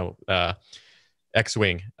in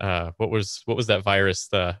X-Wing, what was that virus,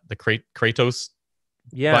 the Kratos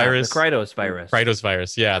virus? The Kratos virus. Kratos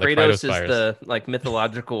virus, yeah. The Kratos is virus. the like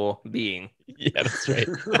mythological being. Yeah, that's right.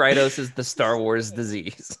 Kratos is the Star Wars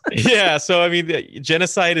disease. Yeah, so I mean,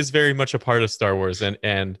 genocide is very much a part of Star Wars, and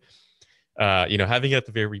having it at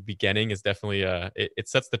the very beginning is definitely it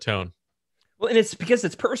sets the tone. Well, and it's because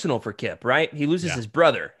it's personal for Kip, right? He loses his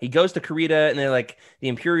brother. He goes to Karita, and they're like, the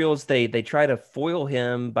Imperials, they try to foil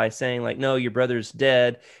him by saying like, no, your brother's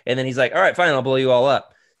dead. And then he's like, all right, fine, I'll blow you all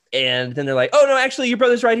up. And then they're like, oh no, actually your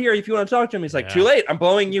brother's right here if you want to talk to him. He's like, too late, I'm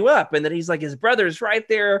blowing you up. And then he's like, his brother's right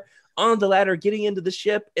there on the ladder getting into the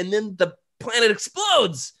ship, and then the planet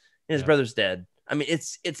explodes and his brother's dead. I mean,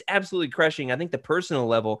 it's absolutely crushing. I think the personal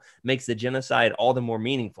level makes the genocide all the more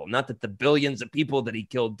meaningful. Not that the billions of people that he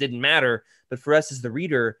killed didn't matter, but for us as the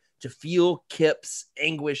reader to feel Kip's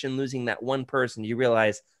anguish in losing that one person, you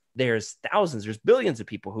realize there's billions of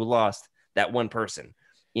people who lost that one person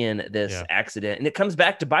in this accident. And it comes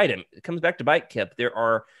back to bite him. It comes back to bite Kip. There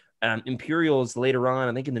are Imperials later on,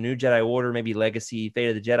 I think in the New Jedi Order, maybe Legacy, Fate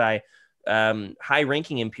of the Jedi,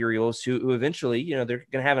 high-ranking Imperials who eventually, they're going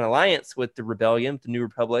to have an alliance with the Rebellion, the New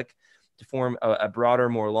Republic, to form a broader,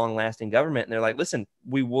 more long-lasting government. And they're like, listen,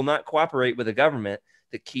 we will not cooperate with a government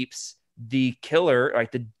that keeps the killer,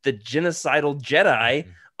 like the genocidal Jedi,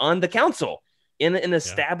 on the council in an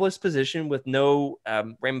established position with no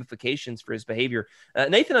ramifications for his behavior.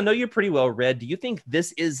 Nathan, I know you're pretty well read. Do you think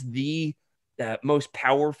this is the most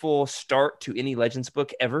powerful start to any Legends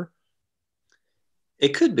book ever?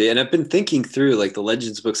 It could be. And I've been thinking through like the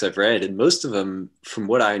Legends books I've read, and most of them, from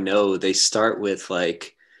what I know, they start with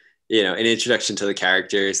like, an introduction to the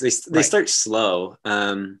characters. They start slow.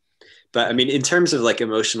 But I mean, in terms of like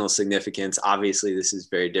emotional significance, obviously this is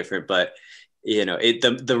very different, but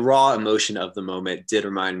the raw emotion of the moment did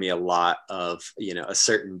remind me a lot of, a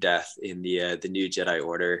certain death in the New Jedi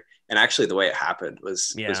Order. And actually the way it happened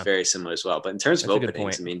was very similar as well. But in terms of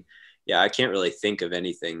openings, I mean, I can't really think of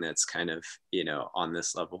anything that's kind of, on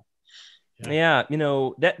this level. Yeah.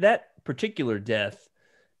 That particular death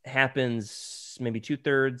happens maybe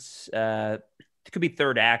 2/3, it could be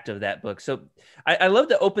third act of that book. So I love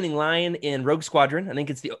the opening line in Rogue Squadron. I think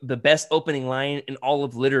it's the best opening line in all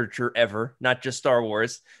of literature ever, not just Star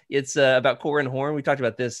Wars. It's about Corran Horn. We talked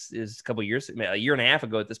about this a year and a half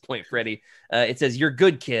ago at this point, Freddie. It says, "You're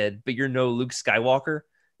good, kid, but you're no Luke Skywalker."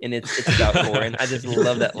 And it's about Corran. I just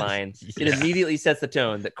love that line. It immediately sets the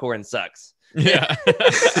tone that Corran sucks. Yeah.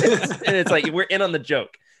 And it's like, we're in on the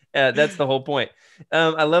joke. That's the whole point.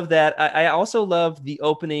 I love that. I also love the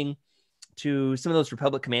opening to some of those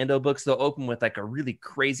Republic Commando books. They'll open with like a really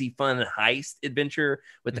crazy fun heist adventure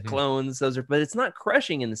with the clones. But it's not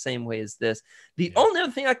crushing in the same way as this. The only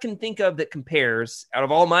other thing I can think of that compares, out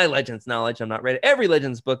of all my Legends knowledge, I'm not read every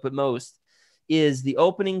Legends book, but most, is the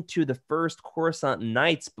opening to the first Coruscant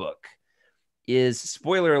Knights book. Is,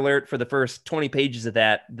 spoiler alert for the first 20 pages of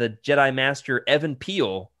that, the Jedi Master Evan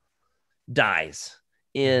Peel dies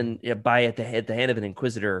at the hand of an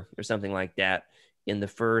Inquisitor or something like that in the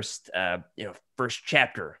first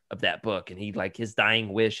chapter of that book. And his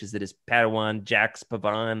dying wish is that his Padawan Jax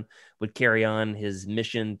Pavan would carry on his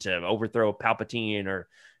mission to overthrow Palpatine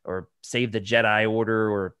or save the Jedi Order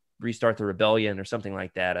or restart the rebellion or something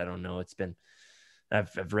like that. I don't know.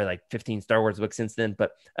 I've read like 15 Star Wars books since then,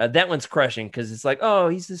 but that one's crushing because it's like, oh,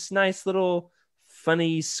 he's this nice little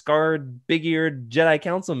funny, scarred, big-eared Jedi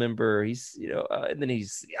Council member. He's, and then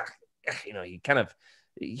he's,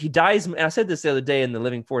 he dies. And I said this the other day in the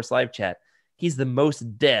Living Force live chat. He's the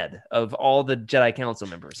most dead of all the Jedi Council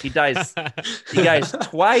members. He dies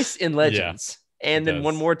twice in Legends and then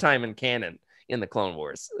one more time in canon in the Clone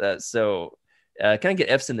Wars. So can I get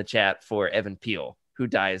F's in the chat for Evan Peel, who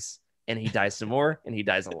dies, and he dies some more, and he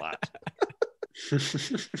dies a lot.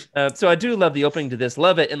 So I do love the opening to this.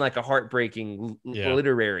 Love it in like a heartbreaking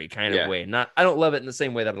literary kind of way. I don't love it in the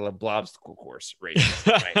same way that I love Blobstacle Course races.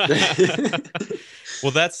 Right?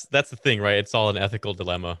 Well, that's the thing, right? It's all an ethical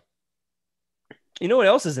dilemma. You know what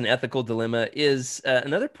else is an ethical dilemma is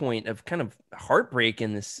another point of kind of heartbreak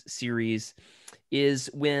in this series is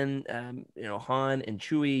when Han and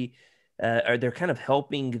Chewie they're kind of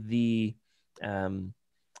helping the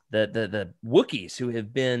Wookiees who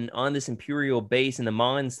have been on this Imperial base in the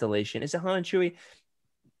Maw installation. Is it Han and Chewie?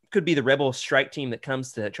 Could be the Rebel strike team that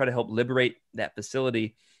comes to try to help liberate that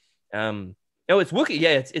facility. It's Wookiee.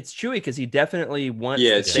 Yeah, it's Chewie because he definitely wants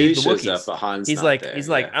to save the Wookiees. Up, but Han's he's like,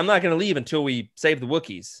 I'm not going to leave until we save the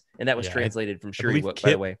Wookiees. And that was translated from Shuri Wook,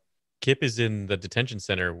 by the way. Kip is in the detention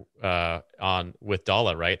center with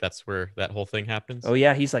Dala, right? That's where that whole thing happens. Oh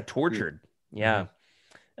yeah, he's like tortured. Yeah.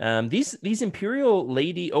 These Imperial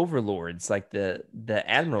lady overlords, like the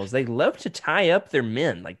admirals, they love to tie up their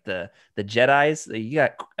men, like the Jedis. You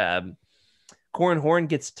got Corran Horn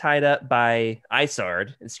gets tied up by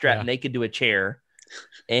Isard and strapped naked to a chair,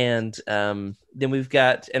 and then we've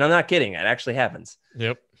got, and I'm not kidding, it actually happens.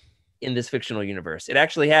 Yep. In this fictional universe, it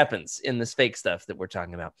actually happens in this fake stuff that we're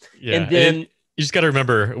talking about. Yeah. And then you just got to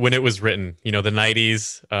remember when it was written. The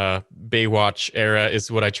 90s Baywatch era is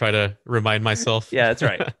what I try to remind myself. Yeah, that's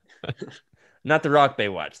right. Not the Rock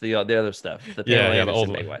Baywatch, the other stuff. The old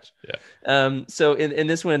Baywatch. Yeah. So in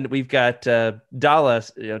this one, we've got Dala,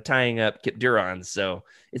 tying up Kip Duron. So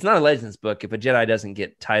it's not a Legends book if a Jedi doesn't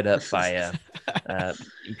get tied up by a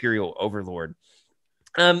Imperial overlord.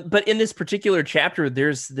 But in this particular chapter,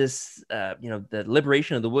 there's this, the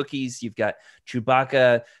liberation of the Wookiees. You've got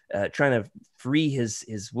Chewbacca trying to free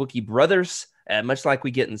his Wookiee brothers, much like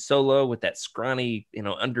we get in Solo with that scrawny,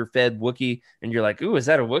 underfed Wookiee. And you're like, ooh, is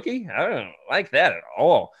that a Wookiee? I don't like that at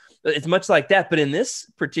all. It's much like that. But in this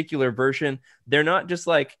particular version, they're not just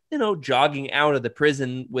like, jogging out of the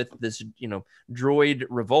prison with this, droid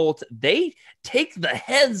revolt. They take the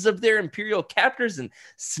heads of their Imperial captors and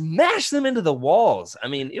smash them into the walls. I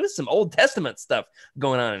mean, it was some Old Testament stuff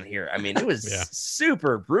going on in here. I mean, it was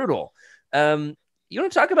super brutal. You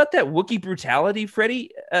want to talk about that Wookiee brutality,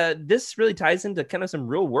 Freddie? This really ties into kind of some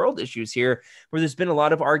real world issues here where there's been a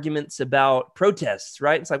lot of arguments about protests,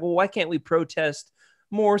 right? It's like, well, why can't we protest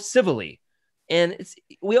more civilly? And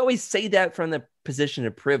we always say that from the position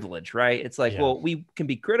of privilege, right? It's like, well, we can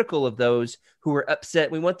be critical of those who are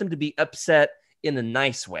upset. We want them to be upset in a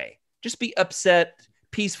nice way. Just be upset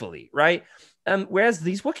peacefully, right? Whereas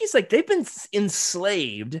these Wookiees, like, they've been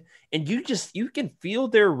enslaved, and you can feel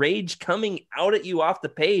their rage coming out at you off the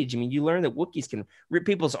page. I mean, you learn that Wookiees can rip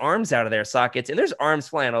people's arms out of their sockets, and there's arms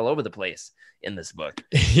flying all over the place in this book.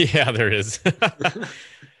 Yeah, there is.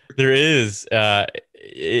 There is.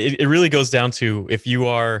 It really goes down to if you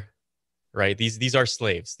are right. These are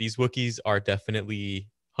slaves. These Wookiees are definitely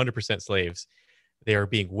 100% slaves. They are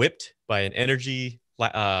being whipped by an energy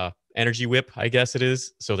whip, I guess it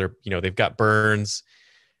is. So they've got burns.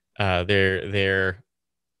 They're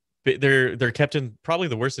kept in probably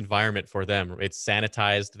the worst environment for them. It's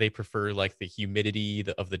sanitized. They prefer like the humidity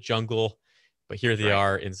of the jungle, but here they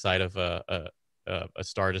are inside of a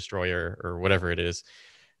Star Destroyer or whatever it is.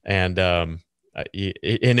 And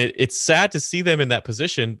it's sad to see them in that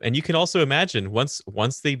position. And you can also imagine once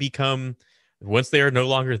they are no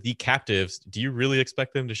longer the captives, do you really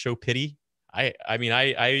expect them to show pity?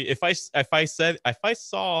 If I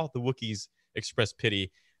saw the Wookiees express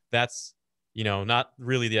pity, that's not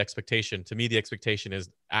really the expectation. To me, the expectation is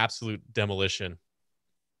absolute demolition.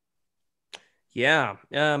 Yeah.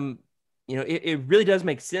 It really does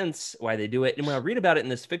make sense why they do it. And when I read about it in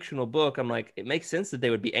this fictional book, I'm like, it makes sense that they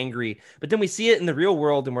would be angry. But then we see it in the real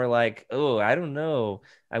world and we're like, oh, I don't know.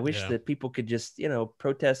 I wish that people could just,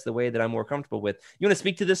 protest the way that I'm more comfortable with. You want to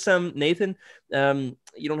speak to this Nathan?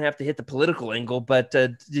 You don't have to hit the political angle, but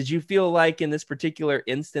did you feel like in this particular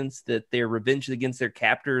instance that their revenge against their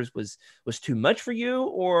captors was too much for you,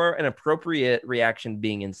 or an appropriate reaction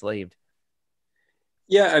being enslaved?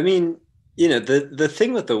 Yeah, I mean, the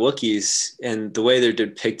thing with the Wookiees and the way they're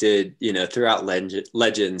depicted, throughout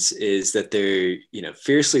legends is that they're,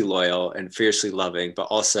 fiercely loyal and fiercely loving, but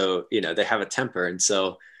also, they have a temper. And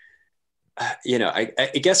so,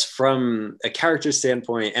 I guess from a character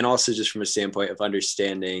standpoint and also just from a standpoint of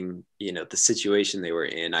understanding, the situation they were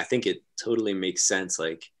in, I think it totally makes sense,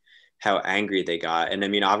 like how angry they got. And I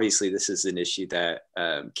mean, obviously this is an issue that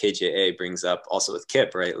KJA brings up also with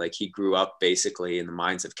Kip, right? Like he grew up basically in the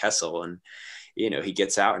mines of Kessel, and, he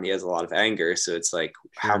gets out and he has a lot of anger. So it's like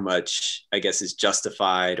how much, I guess, is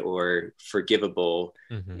justified or forgivable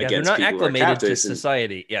against they're not people acclimated who are to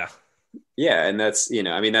society. Yeah. Yeah, and that's,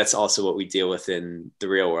 I mean, that's also what we deal with in the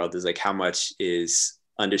real world, is like how much is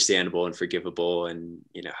understandable and forgivable, and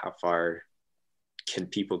how far can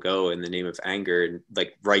people go in the name of anger, and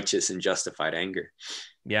like righteous and justified anger.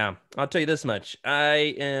 Yeah, I'll tell you this much.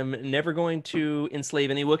 I am never going to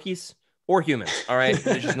enslave any Wookiees or humans. All right.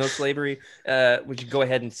 There's just no slavery. We should go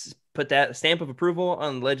ahead and put that stamp of approval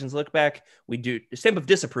on Legends Lookback. We do stamp of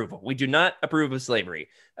disapproval. We do not approve of slavery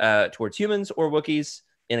towards humans or Wookiees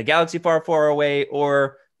in a galaxy far, far away,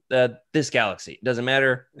 or this galaxy. It doesn't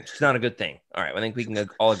matter. It's not a good thing. All right. I think we can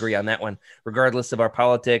all agree on that one, regardless of our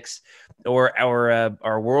politics or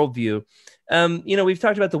our worldview. We've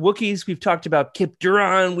talked about the Wookiees. We've talked about Kip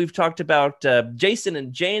Duran. We've talked about Jason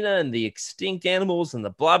and Jaina and the extinct animals and the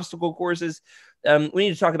blobstacle courses. We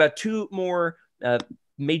need to talk about two more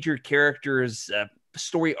major characters'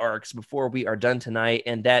 story arcs before we are done tonight,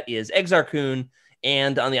 and that is Exar Kun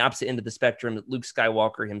and, on the opposite end of the spectrum, Luke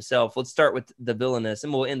Skywalker himself. Let's start with the villainous,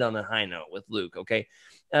 and we'll end on a high note with Luke, okay?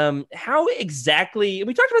 How exactly...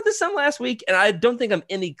 We talked about this some last week, and I don't think I'm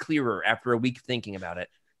any clearer after a week thinking about it.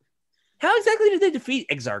 How exactly did they defeat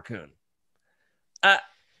Exar Kun?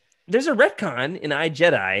 There's a retcon in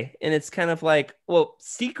iJedi, and it's kind of like, well,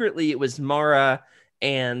 secretly it was Mara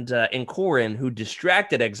and Corran who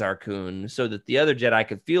distracted Exar Kun so that the other Jedi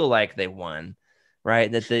could feel like they won,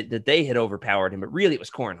 right? That they had overpowered him, but really it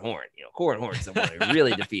was Corran Horn. Corran Horn's the one who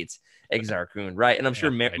really defeats Exar Kun, right? And I'm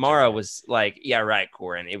sure Mara was like, yeah, right,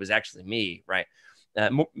 Corran. It was actually me, right?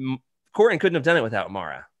 Corran couldn't have done it without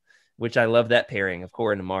Mara, which I love that pairing of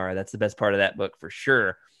Corran and Mara. That's the best part of that book for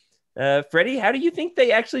sure. Freddie, how do you think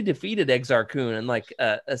they actually defeated Exar Kun in like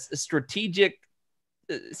a strategic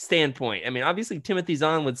standpoint? I mean, obviously Timothy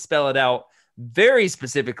Zahn would spell it out very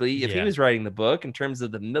specifically if he was writing the book in terms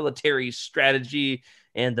of the military strategy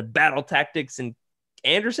and the battle tactics, and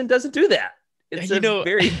Anderson doesn't do that. It's a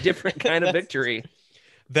very different kind of victory.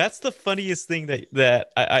 That's the funniest thing that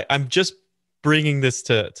I'm just bringing this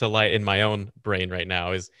to light in my own brain right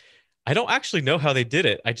now, is I don't actually know how they did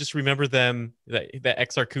it. I just remember that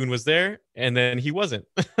Exar Kun was there and then he wasn't.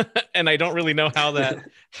 And I don't really know how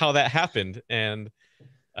that happened. And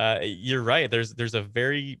you're right. There's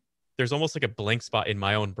almost like a blank spot in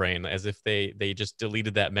my own brain, as if they just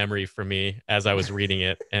deleted that memory from me as I was reading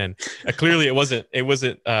it. And clearly it wasn't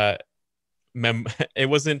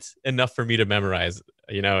enough for me to memorize,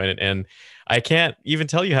 and I can't even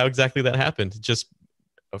tell you how exactly that happened. Just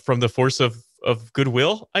from the force of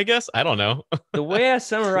goodwill, I guess. I don't know. The way I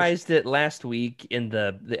summarized it last week in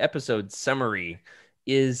the episode summary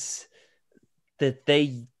is that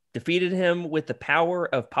they defeated him with the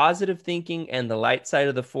power of positive thinking and the light side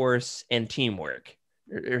of the force and teamwork,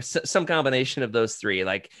 or some combination of those three.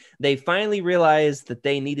 Like, they finally realized that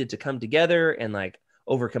they needed to come together and like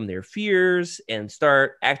overcome their fears and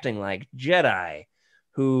start acting like Jedi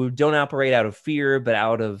who don't operate out of fear, but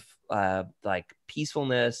out of like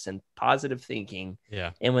peacefulness and positive thinking.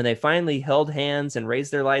 Yeah. And when they finally held hands and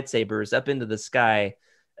raised their lightsabers up into the sky,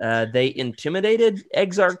 they intimidated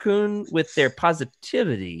Exar Kun with their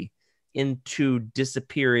positivity into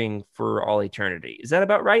disappearing for all eternity. Is that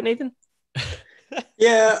about right, Nathan?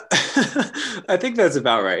 Yeah, I think that's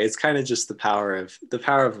about right. It's kind of just the power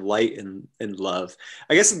of light and love.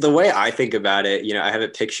 I guess the way I think about it, I have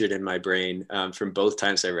it pictured in my brain from both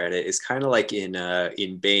times I read it, is kind of like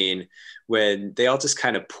in Bane, when they all just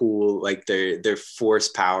kind of pool like their force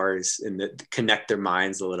powers and connect their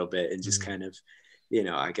minds a little bit and just kind of,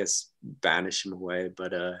 I guess banish them away.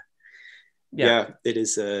 But yeah, it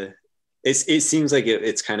is it seems like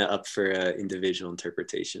it's kind of up for individual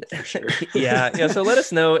interpretation for sure. Yeah. So let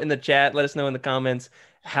us know in the chat. Let us know in the comments.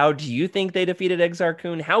 How do you think they defeated Exar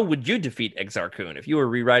Kun? How would you defeat Exar Kun if you were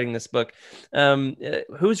rewriting this book?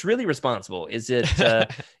 Who's really responsible? Is it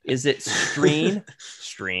Streen,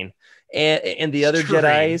 and the other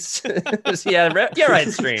Jedis? yeah, right,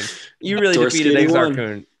 Streen. You really defeated Exar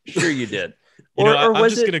Kun. Sure, you did. I'm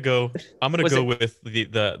gonna go with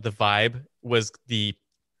the vibe was the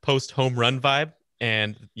post home run vibe,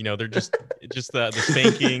 and they're just the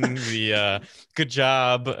spanking, the good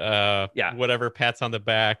job, whatever, pats on the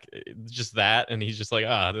back, just that, and he's just like,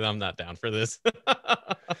 I'm not down for this.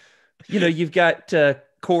 You've got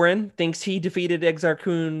Corran thinks he defeated Exar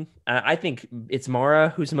Kun. I think it's Mara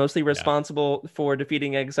who's mostly responsible for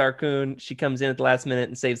defeating Exar Kun. She comes in at the last minute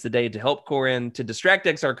and saves the day to help Corran to distract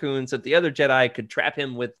Exar Kun so that the other Jedi could trap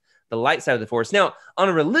him with the light side of the Force. Now, on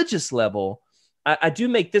a religious level, I do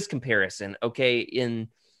make this comparison, okay? In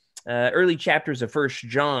early chapters of First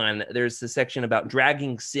John, there's the section about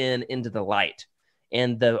dragging sin into the light.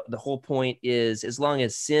 And the whole point is, as long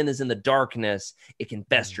as sin is in the darkness, it can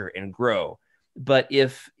fester and grow. But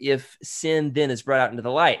if sin then is brought out into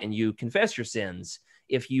the light and you confess your sins,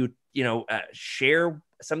 if you share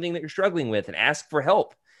something that you're struggling with and ask for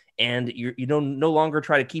help, and you don't no longer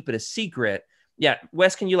try to keep it a secret. Yeah,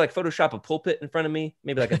 Wes, can you like Photoshop a pulpit in front of me?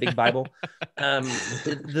 Maybe like a big Bible.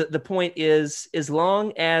 The point is, as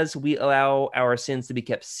long as we allow our sins to be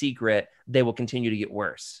kept secret, they will continue to get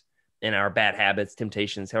worse. And our bad habits,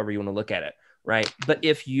 temptations, however you want to look at it, right? But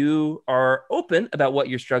if you are open about what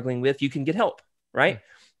you're struggling with, you can get help, right?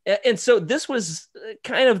 And so this was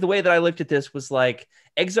kind of the way that I looked at this, was like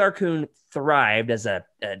Exar Kun thrived as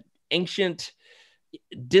an ancient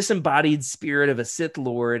disembodied spirit of a Sith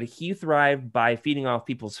Lord. He thrived by feeding off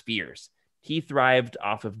people's fears. He thrived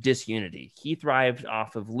off of disunity. He thrived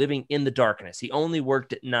off of living in the darkness. He only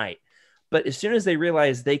worked at night. But as soon as they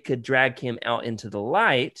realized they could drag him out into the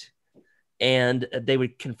light and they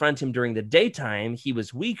would confront him during the daytime, he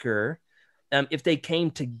was weaker. If they came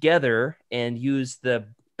together and used the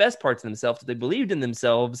best parts of themselves, if they believed in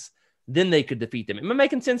themselves, then they could defeat them. Am I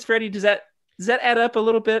making sense, Freddie? Does that add up a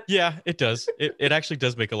little bit? Yeah, it does. It actually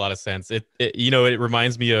does make a lot of sense. It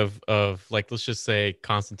reminds me of like, let's just say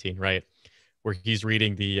Constantine, right? Where he's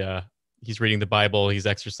reading the Bible, he's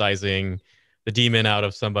exorcising the demon out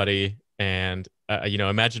of somebody, and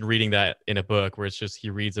imagine reading that in a book where it's just he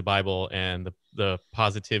reads a Bible and the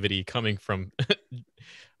positivity coming from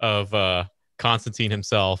of Constantine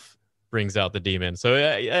himself brings out the demon. So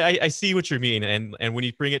I see what you mean, and when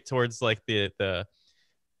you bring it towards like the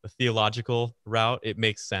theological route, it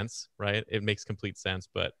makes sense, right? It makes complete sense,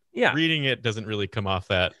 but yeah, reading it doesn't really come off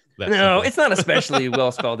that no, simple. It's not especially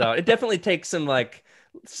well spelled out. It definitely takes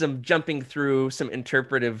some jumping through some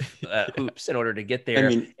interpretive hoops in order to get there. I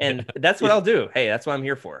mean, and that's what I'll do. Hey, that's what I'm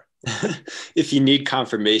here for. If you need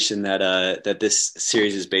confirmation that this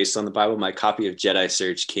series is based on the Bible, my copy of Jedi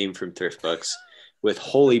Search came from Thrift Books with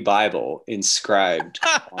Holy Bible inscribed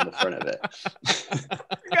on the front of it.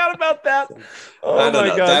 Forgot about that. Oh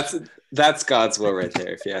my gosh. That's God's will right there,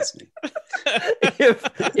 if you ask me.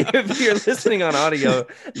 If you're listening on audio,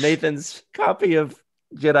 Nathan's copy of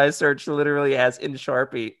Jedi Search literally has in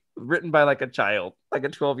Sharpie, written by like a child, like a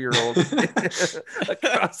 12-year-old,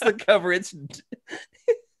 across the cover. It's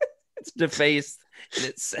defaced and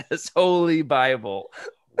it says Holy Bible.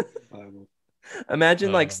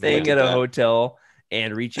 Imagine like staying at a hotel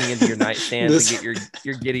and reaching into your nightstand to get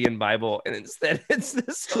your Gideon Bible, and instead it's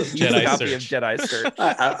this Jedi copy Search. of Jedi Search.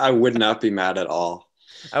 I would not be mad at all.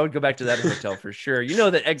 I would go back to that hotel for sure. You know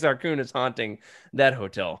that Exar Kun is haunting that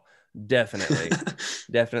hotel.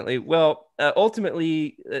 Definitely. Well,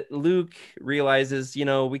 ultimately, Luke realizes,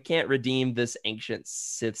 we can't redeem this ancient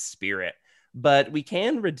Sith spirit, but we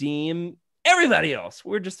can redeem everybody else.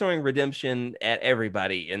 We're just throwing redemption at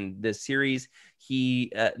everybody in this series.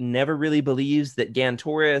 He never really believes that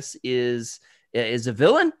Gantoris is a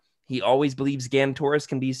villain. He always believes Gantoris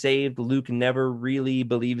can be saved. Luke never really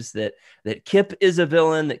believes that Kip is a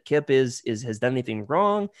villain, that Kip has done anything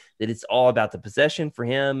wrong, that it's all about the possession for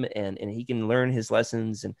him, and he can learn his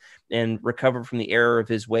lessons and recover from the error of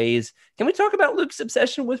his ways. Can we talk about Luke's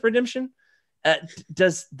obsession with redemption?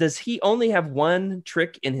 Does he only have one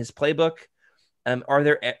trick in his playbook? Are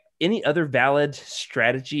there any other valid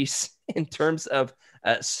strategies in terms of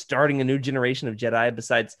starting a new generation of Jedi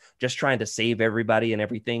besides just trying to save everybody and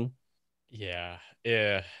everything? Yeah.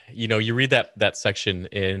 You read that section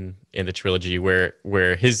in the trilogy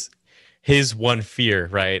where his one fear,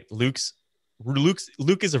 right? Luke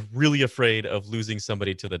is really afraid of losing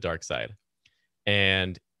somebody to the dark side,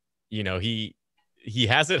 and he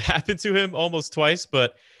has it happen to him almost twice,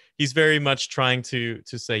 but he's very much trying to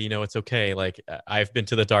say, it's okay. Like, I've been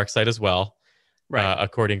to the dark side as well, right?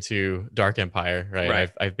 According to Dark Empire, right?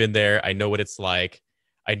 I've been there. I know what it's like.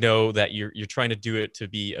 I know that you're trying to do it to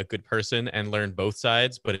be a good person and learn both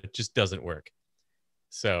sides, but it just doesn't work.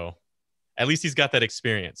 So at least he's got that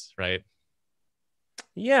experience, right?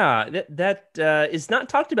 Yeah, that is not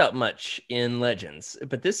talked about much in Legends,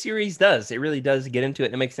 but this series does. It really does get into it.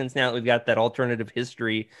 And it makes sense now that we've got that alternative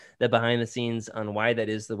history, that behind the scenes on why that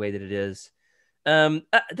is the way that it is.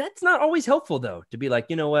 That's not always helpful, though, to be like,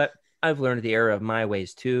 you know what? I've learned the error of my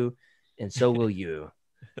ways, too, and so will you.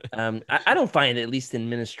 I don't find, at least in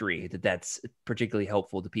ministry, that's particularly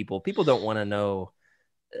helpful to people. People don't want to know.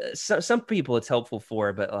 Some people it's helpful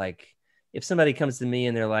for, but like if somebody comes to me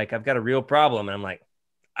and they're like, I've got a real problem, and I'm like,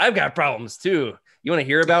 I've got problems too. You want to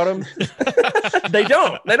hear about them? They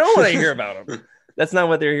don't want to hear about them. That's not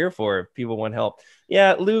what they're here for. People want help.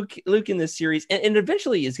 Yeah, Luke in this series, and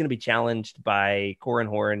eventually is going to be challenged by Corran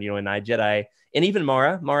Horn, and I Jedi, and even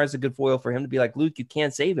Mara. Mara's a good foil for him to be like, Luke, you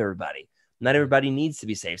can't save everybody. Not everybody needs to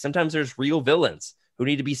be saved. Sometimes there's real villains who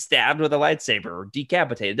need to be stabbed with a lightsaber or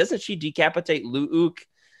decapitated. Doesn't she decapitate Luke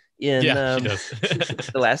in she does.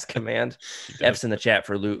 The Last Command? F's in the chat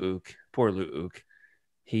for Luke. Poor Luke.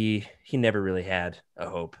 He never really had a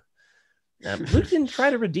hope. Luke didn't try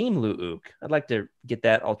to redeem Luke. I'd like to get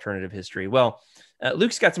that alternative history. Well,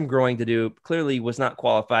 Luke's got some growing to do. Clearly was not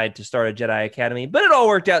qualified to start a Jedi Academy, but it all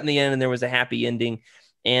worked out in the end, and there was a happy ending.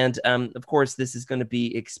 And of course, this is going to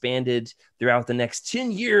be expanded throughout the next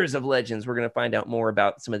 10 years of Legends. We're going to find out more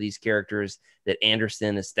about some of these characters that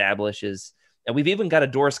Anderson establishes. And we've even got a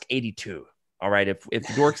Dorsk 82. All right. If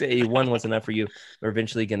Dorsk 81 was enough for you, we're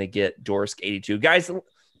eventually going to get Dorsk 82. Guys,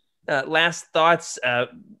 last thoughts,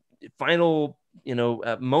 final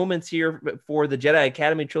moments here for the Jedi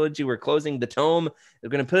Academy trilogy. We're closing the tome. We're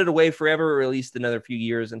going to put it away forever, or at least another few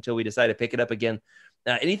years until we decide to pick it up again.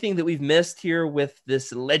 Anything that we've missed here with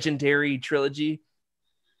this legendary trilogy?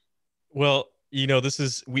 Well, this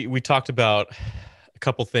is we talked about a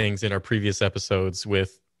couple things in our previous episodes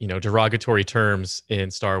with derogatory terms in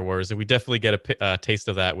Star Wars, and we definitely get a taste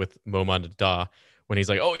of that with Momon Da when he's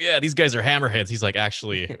like, "Oh yeah, these guys are hammerheads." He's like,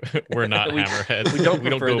 "Actually, we're not hammerheads. We don't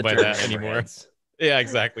go by that anymore." Hammerheads. Yeah,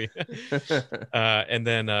 exactly. And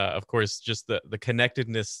then, of course, just the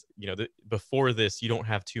connectedness. Before this, you don't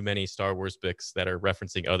have too many Star Wars books that are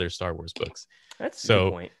referencing other Star Wars books. That's a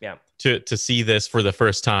good point. Yeah. To see this for the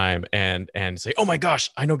first time and say, "Oh my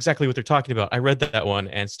gosh, I know exactly what they're talking about. I read that one,"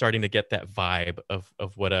 and starting to get that vibe of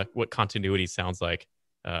what continuity sounds like.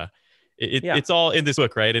 It's all in this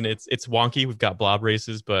book, right? And it's wonky. We've got blob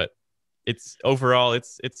races, but it's overall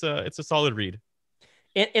it's a solid read.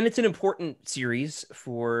 And it's an important series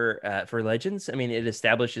for Legends. I mean, it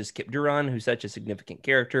establishes Kip Duran, who's such a significant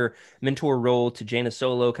character, mentor role to Jaina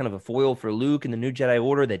Solo, kind of a foil for Luke and the new Jedi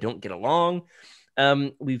Order. They don't get along.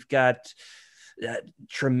 We've got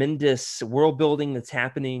tremendous world building that's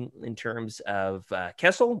happening in terms of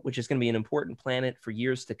Kessel, which is going to be an important planet for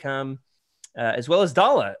years to come, as well as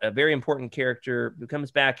Dala, a very important character who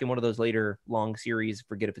comes back in one of those later long series.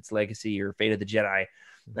 Forget if it's Legacy or Fate of the Jedi.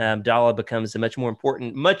 Dala becomes a much more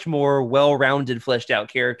important, much more well-rounded, fleshed out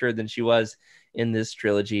character than she was in this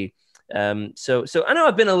trilogy. So I know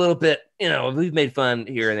I've been a little bit, we've made fun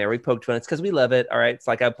here and there. We poked fun. It's because we love it. All right. It's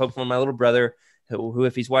like I poked fun my little brother who,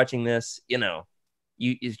 if he's watching this,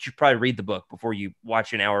 you should probably read the book before you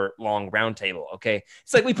watch an hour-long roundtable. Okay.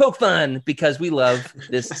 It's like we poke fun because we love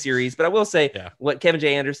this series. But I will say what Kevin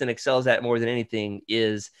J. Anderson excels at more than anything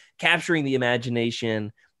is capturing the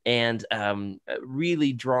imagination and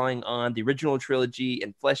really drawing on the original trilogy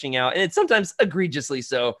and fleshing out, and it's sometimes egregiously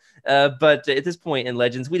so. But at this point in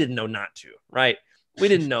Legends, we didn't know not to, right? We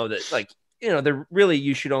didn't know that, really,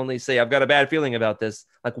 you should only say, "I've got a bad feeling about this,"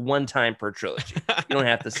 like one time per trilogy. You don't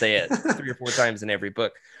have to say it 3 or 4 times in every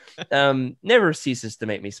book. Never ceases to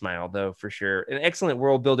make me smile, though, for sure. An excellent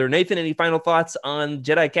world builder. Nathan, any final thoughts on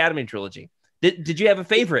Jedi Academy trilogy? Did you have a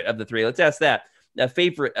favorite of the 3? Let's ask that. A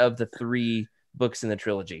favorite of the 3 books in the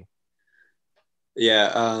trilogy? Yeah,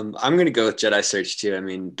 I'm gonna go with Jedi Search too. I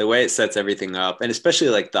mean, the way it sets everything up, and especially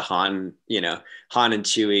like the Han and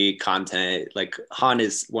Chewie content. Like Han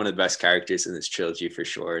is one of the best characters in this trilogy for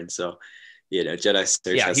sure, and so Jedi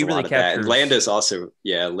Search has a lot of that. And Lando's also,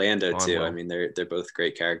 Lando too. Well. I mean, they're both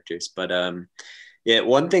great characters, but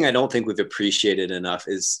one thing I don't think we've appreciated enough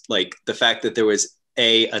is like the fact that there was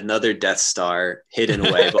another Death Star hidden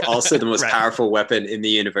away, but also the most powerful weapon in the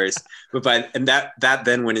universe. And that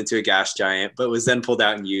then went into a gas giant, but was then pulled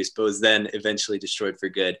out and used, but was then eventually destroyed for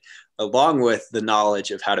good, along with the knowledge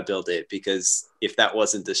of how to build it. Because if that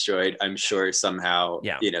wasn't destroyed, I'm sure somehow,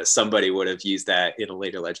 somebody would have used that in a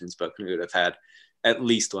later Legends book, and we would have had at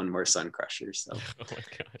least one more Sun Crusher. So, oh my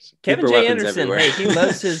gosh, Kevin J. Anderson, hey, he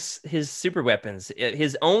loves his super weapons.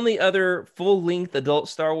 His only other full-length adult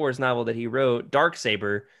Star Wars novel that he wrote,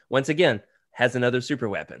 Darksaber, once again has another super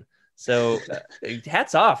weapon. So,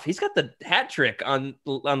 hats off. He's got the hat trick on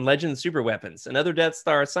Legends super weapons: another Death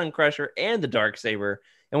Star, Sun Crusher, and the Darksaber.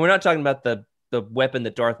 And we're not talking about the weapon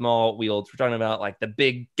that Darth Maul wields. We're talking about like the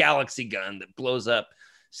big galaxy gun that blows up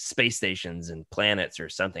space stations and planets or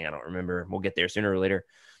something. I don't remember. We'll get there sooner or later.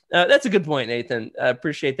 That's a good point, Nathan. I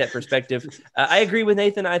appreciate that perspective. I agree with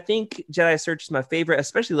Nathan. I think Jedi Search is my favorite. I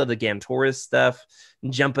especially love the Gantoris stuff,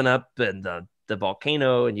 jumping up and the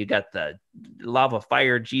volcano, and you got the lava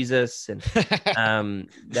fire Jesus, and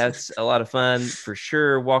that's a lot of fun for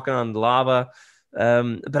sure, walking on the lava.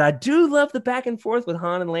 But I do love the back and forth with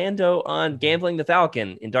Han and Lando on gambling the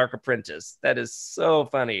Falcon in Dark Apprentice. That is so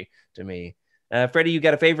funny to me. Freddie, you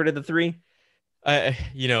got a favorite of the 3?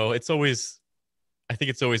 It's always, I think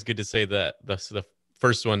it's always good to say that the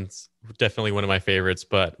first one's definitely one of my favorites,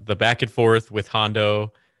 but the back and forth with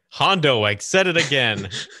Hondo Hondo, I said it again.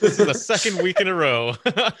 This is the second week in a row.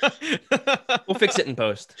 We'll fix it in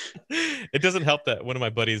post. It doesn't help that one of my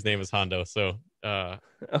buddies' name is Hondo. So,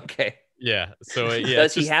 okay. Yeah. So, yeah.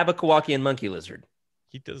 Does he have a Kowakian monkey lizard?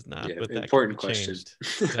 He does not. Yeah, but that important can be question.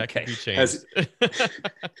 changed. That can be changed.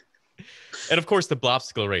 And of course, the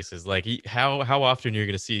blobsicle races. Like, how often you're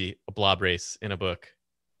going to see a blob race in a book,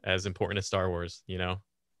 as important as Star Wars, you know?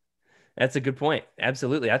 That's a good point.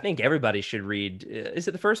 Absolutely. I think everybody should read. Is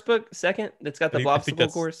it the first book, second, that's got the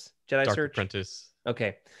blobsicle course? Jedi Dark Search? Apprentice.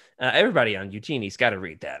 Okay. Everybody on Youtini's got to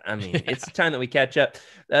read that. I mean, it's time that we catch up.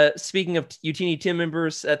 Speaking of Youtini team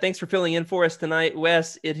members, thanks for filling in for us tonight.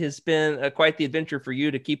 Wes, it has been quite the adventure for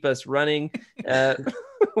you to keep us running.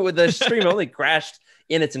 With the stream only crashed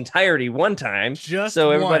in its entirety one time.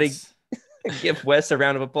 So everybody give Wes a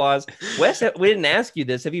round of applause. Wes, we didn't ask you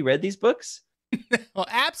this. Have you read these books? Well,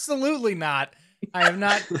 absolutely not. I have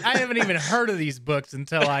not. I haven't even heard of these books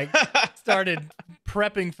until I started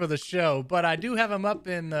prepping for the show. But I do have them up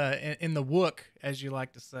in the Wook, as you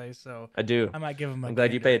like to say. So I do. I might give them. I'm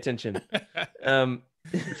glad you pay attention.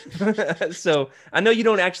 So I know you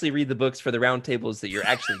don't actually read the books for the roundtables that you're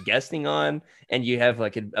actually guesting on, and you have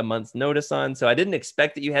like a month's notice on. So I didn't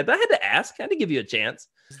expect that you had, but I had to ask. I had to give you a chance.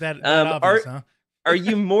 Is that obvious, huh? Are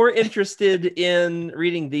you more interested in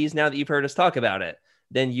reading these now that you've heard us talk about it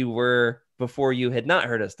than you were before you had not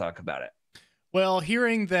heard us talk about it? Well,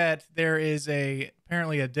 hearing that there is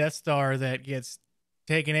apparently a Death Star that gets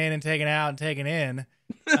taken in and taken out and taken in,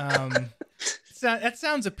 that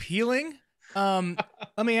sounds appealing.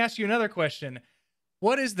 Let me ask you another question.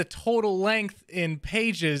 What is the total length in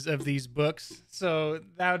pages of these books? So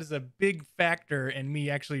that is a big factor in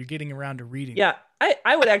me actually getting around to reading. Yeah,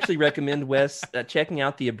 I would actually recommend, Wes, checking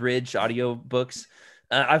out the abridged audio books.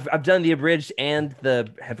 I've done the abridged and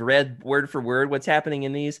have read word for word what's happening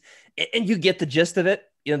in these, and you get the gist of it.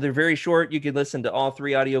 You know, they're very short. You could listen to all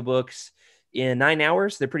 3 audiobooks in 9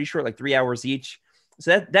 hours. They're pretty short, like 3 hours each.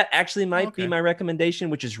 So that actually might be my recommendation,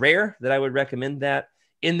 which is rare that I would recommend that.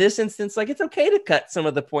 In this instance, like, it's okay to cut some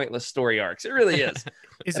of the pointless story arcs. It really is.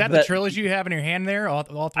 Is that the trilogy you have in your hand there? All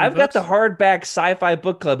 3 I've books? got the hardback Sci-Fi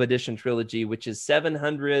Book Club edition trilogy, which is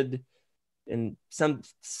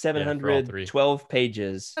 712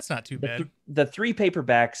 pages. That's not too bad. The 3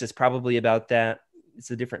 paperbacks is probably about that.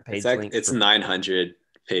 It's a different page length. It's 900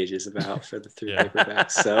 pages about for the 3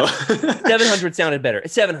 paperbacks. So 700 sounded better.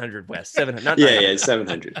 It's 700, Wes. 700. Not 900. Yeah,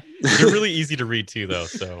 700. They're really easy to read too, though.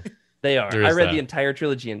 So they are. I read the entire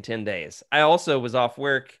trilogy in 10 days. I also was off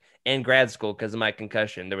work and grad school because of my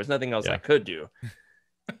concussion. There was nothing else I could do.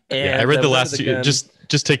 And I read the last 2.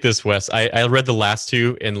 Just take this, Wes. I read the last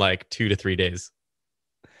 2 in like 2 to 3 days.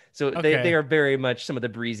 So they are very much some of the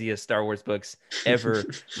breeziest Star Wars books ever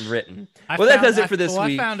written. That does it for this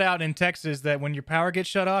week. I found out in Texas that when your power gets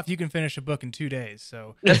shut off, you can finish a book in 2 days.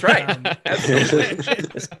 So that's right. Absolutely.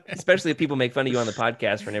 Especially if people make fun of you on the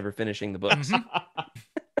podcast for never finishing the books. Mm-hmm.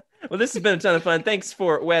 Well, this has been a ton of fun. Thanks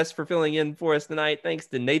for Wes for filling in for us tonight. Thanks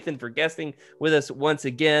to Nathan for guesting with us once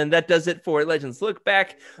again. That does it for Legends Look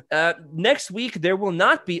Back. Next week, there will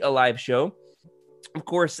not be a live show. Of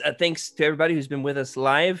course, thanks to everybody who's been with us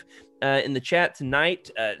live in the chat tonight.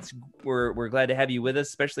 We're glad to have you with us,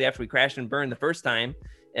 especially after we crashed and burned the first time.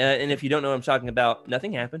 And if you don't know what I'm talking about,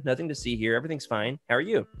 nothing happened, nothing to see here. Everything's fine. How are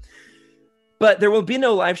you? But there will be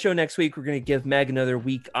no live show next week. We're going to give Meg another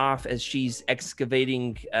week off as she's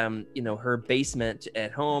excavating, her basement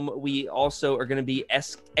at home. We also are going to be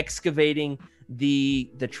excavating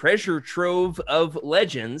the treasure trove of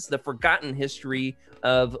Legends, the forgotten history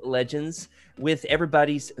of Legends, with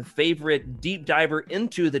everybody's favorite deep diver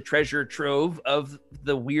into the treasure trove of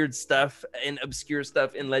the weird stuff and obscure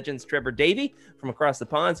stuff in Legends. Trevor Davey from across the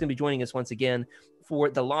pond is going to be joining us once again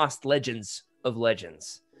for the Lost Legends of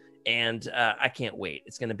Legends. And I can't wait.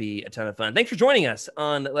 It's going to be a ton of fun. Thanks for joining us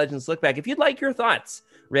on Legends Look Back. If you'd like your thoughts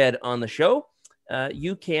read on the show,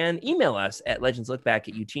 you can email us at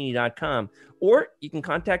legendslookback@youtini.com, or you can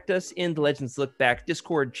contact us in the Legends Look Back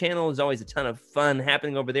Discord channel. There's always a ton of fun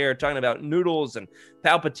happening over there, talking about noodles and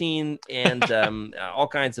Palpatine and all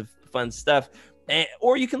kinds of fun stuff.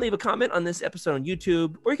 Or you can leave a comment on this episode on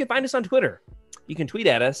YouTube, or you can find us on Twitter. You can tweet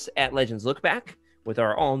at us at Legends Look Back with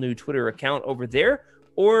our all-new Twitter account over there.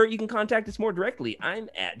 Or you can contact us more directly. I'm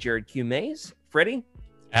at Jared Q. Mays. Freddie?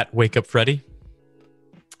 At Wake Up Freddy.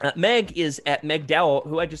 Meg is at Meg Dowell,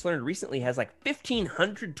 who I just learned recently has like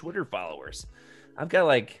 1,500 Twitter followers. I've got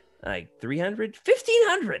like 300,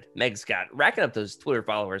 1,500. Meg's got racking up those Twitter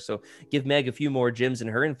followers. So give Meg a few more gems in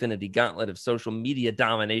her infinity gauntlet of social media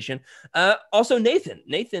domination. Also, Nathan.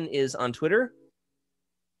 Nathan is on Twitter.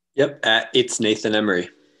 Yep, it's Nathan Emery.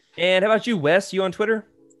 And how about you, Wes? You on Twitter?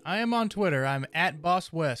 I am on Twitter. I'm at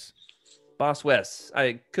Boss Wes. Boss Wes.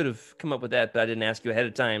 I could have come up with that, but I didn't ask you ahead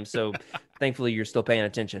of time. So thankfully, you're still paying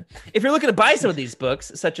attention. If you're looking to buy some of these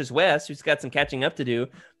books, such as Wes, who's got some catching up to do,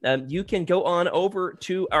 you can go on over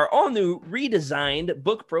to our all-new redesigned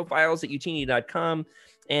book profiles at youtini.com,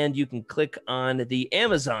 and you can click on the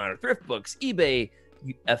Amazon or Thrift Books, eBay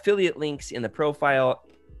affiliate links in the profile.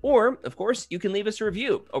 Or, of course, you can leave us a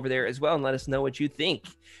review over there as well and let us know what you think.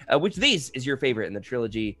 Which of these is your favorite in the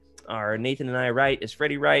trilogy? Are Nathan and I right? Is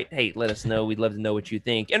Freddie right? Hey, let us know. We'd love to know what you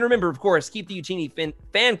think. And remember, of course, keep the Youtini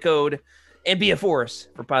fan code and be a force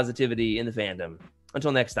for positivity in the fandom.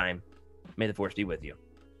 Until next time, may the force be with you.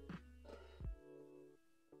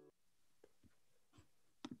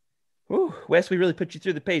 Whew, Wes, we really put you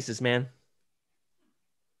through the paces, man.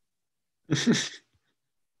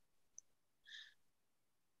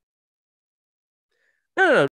 No.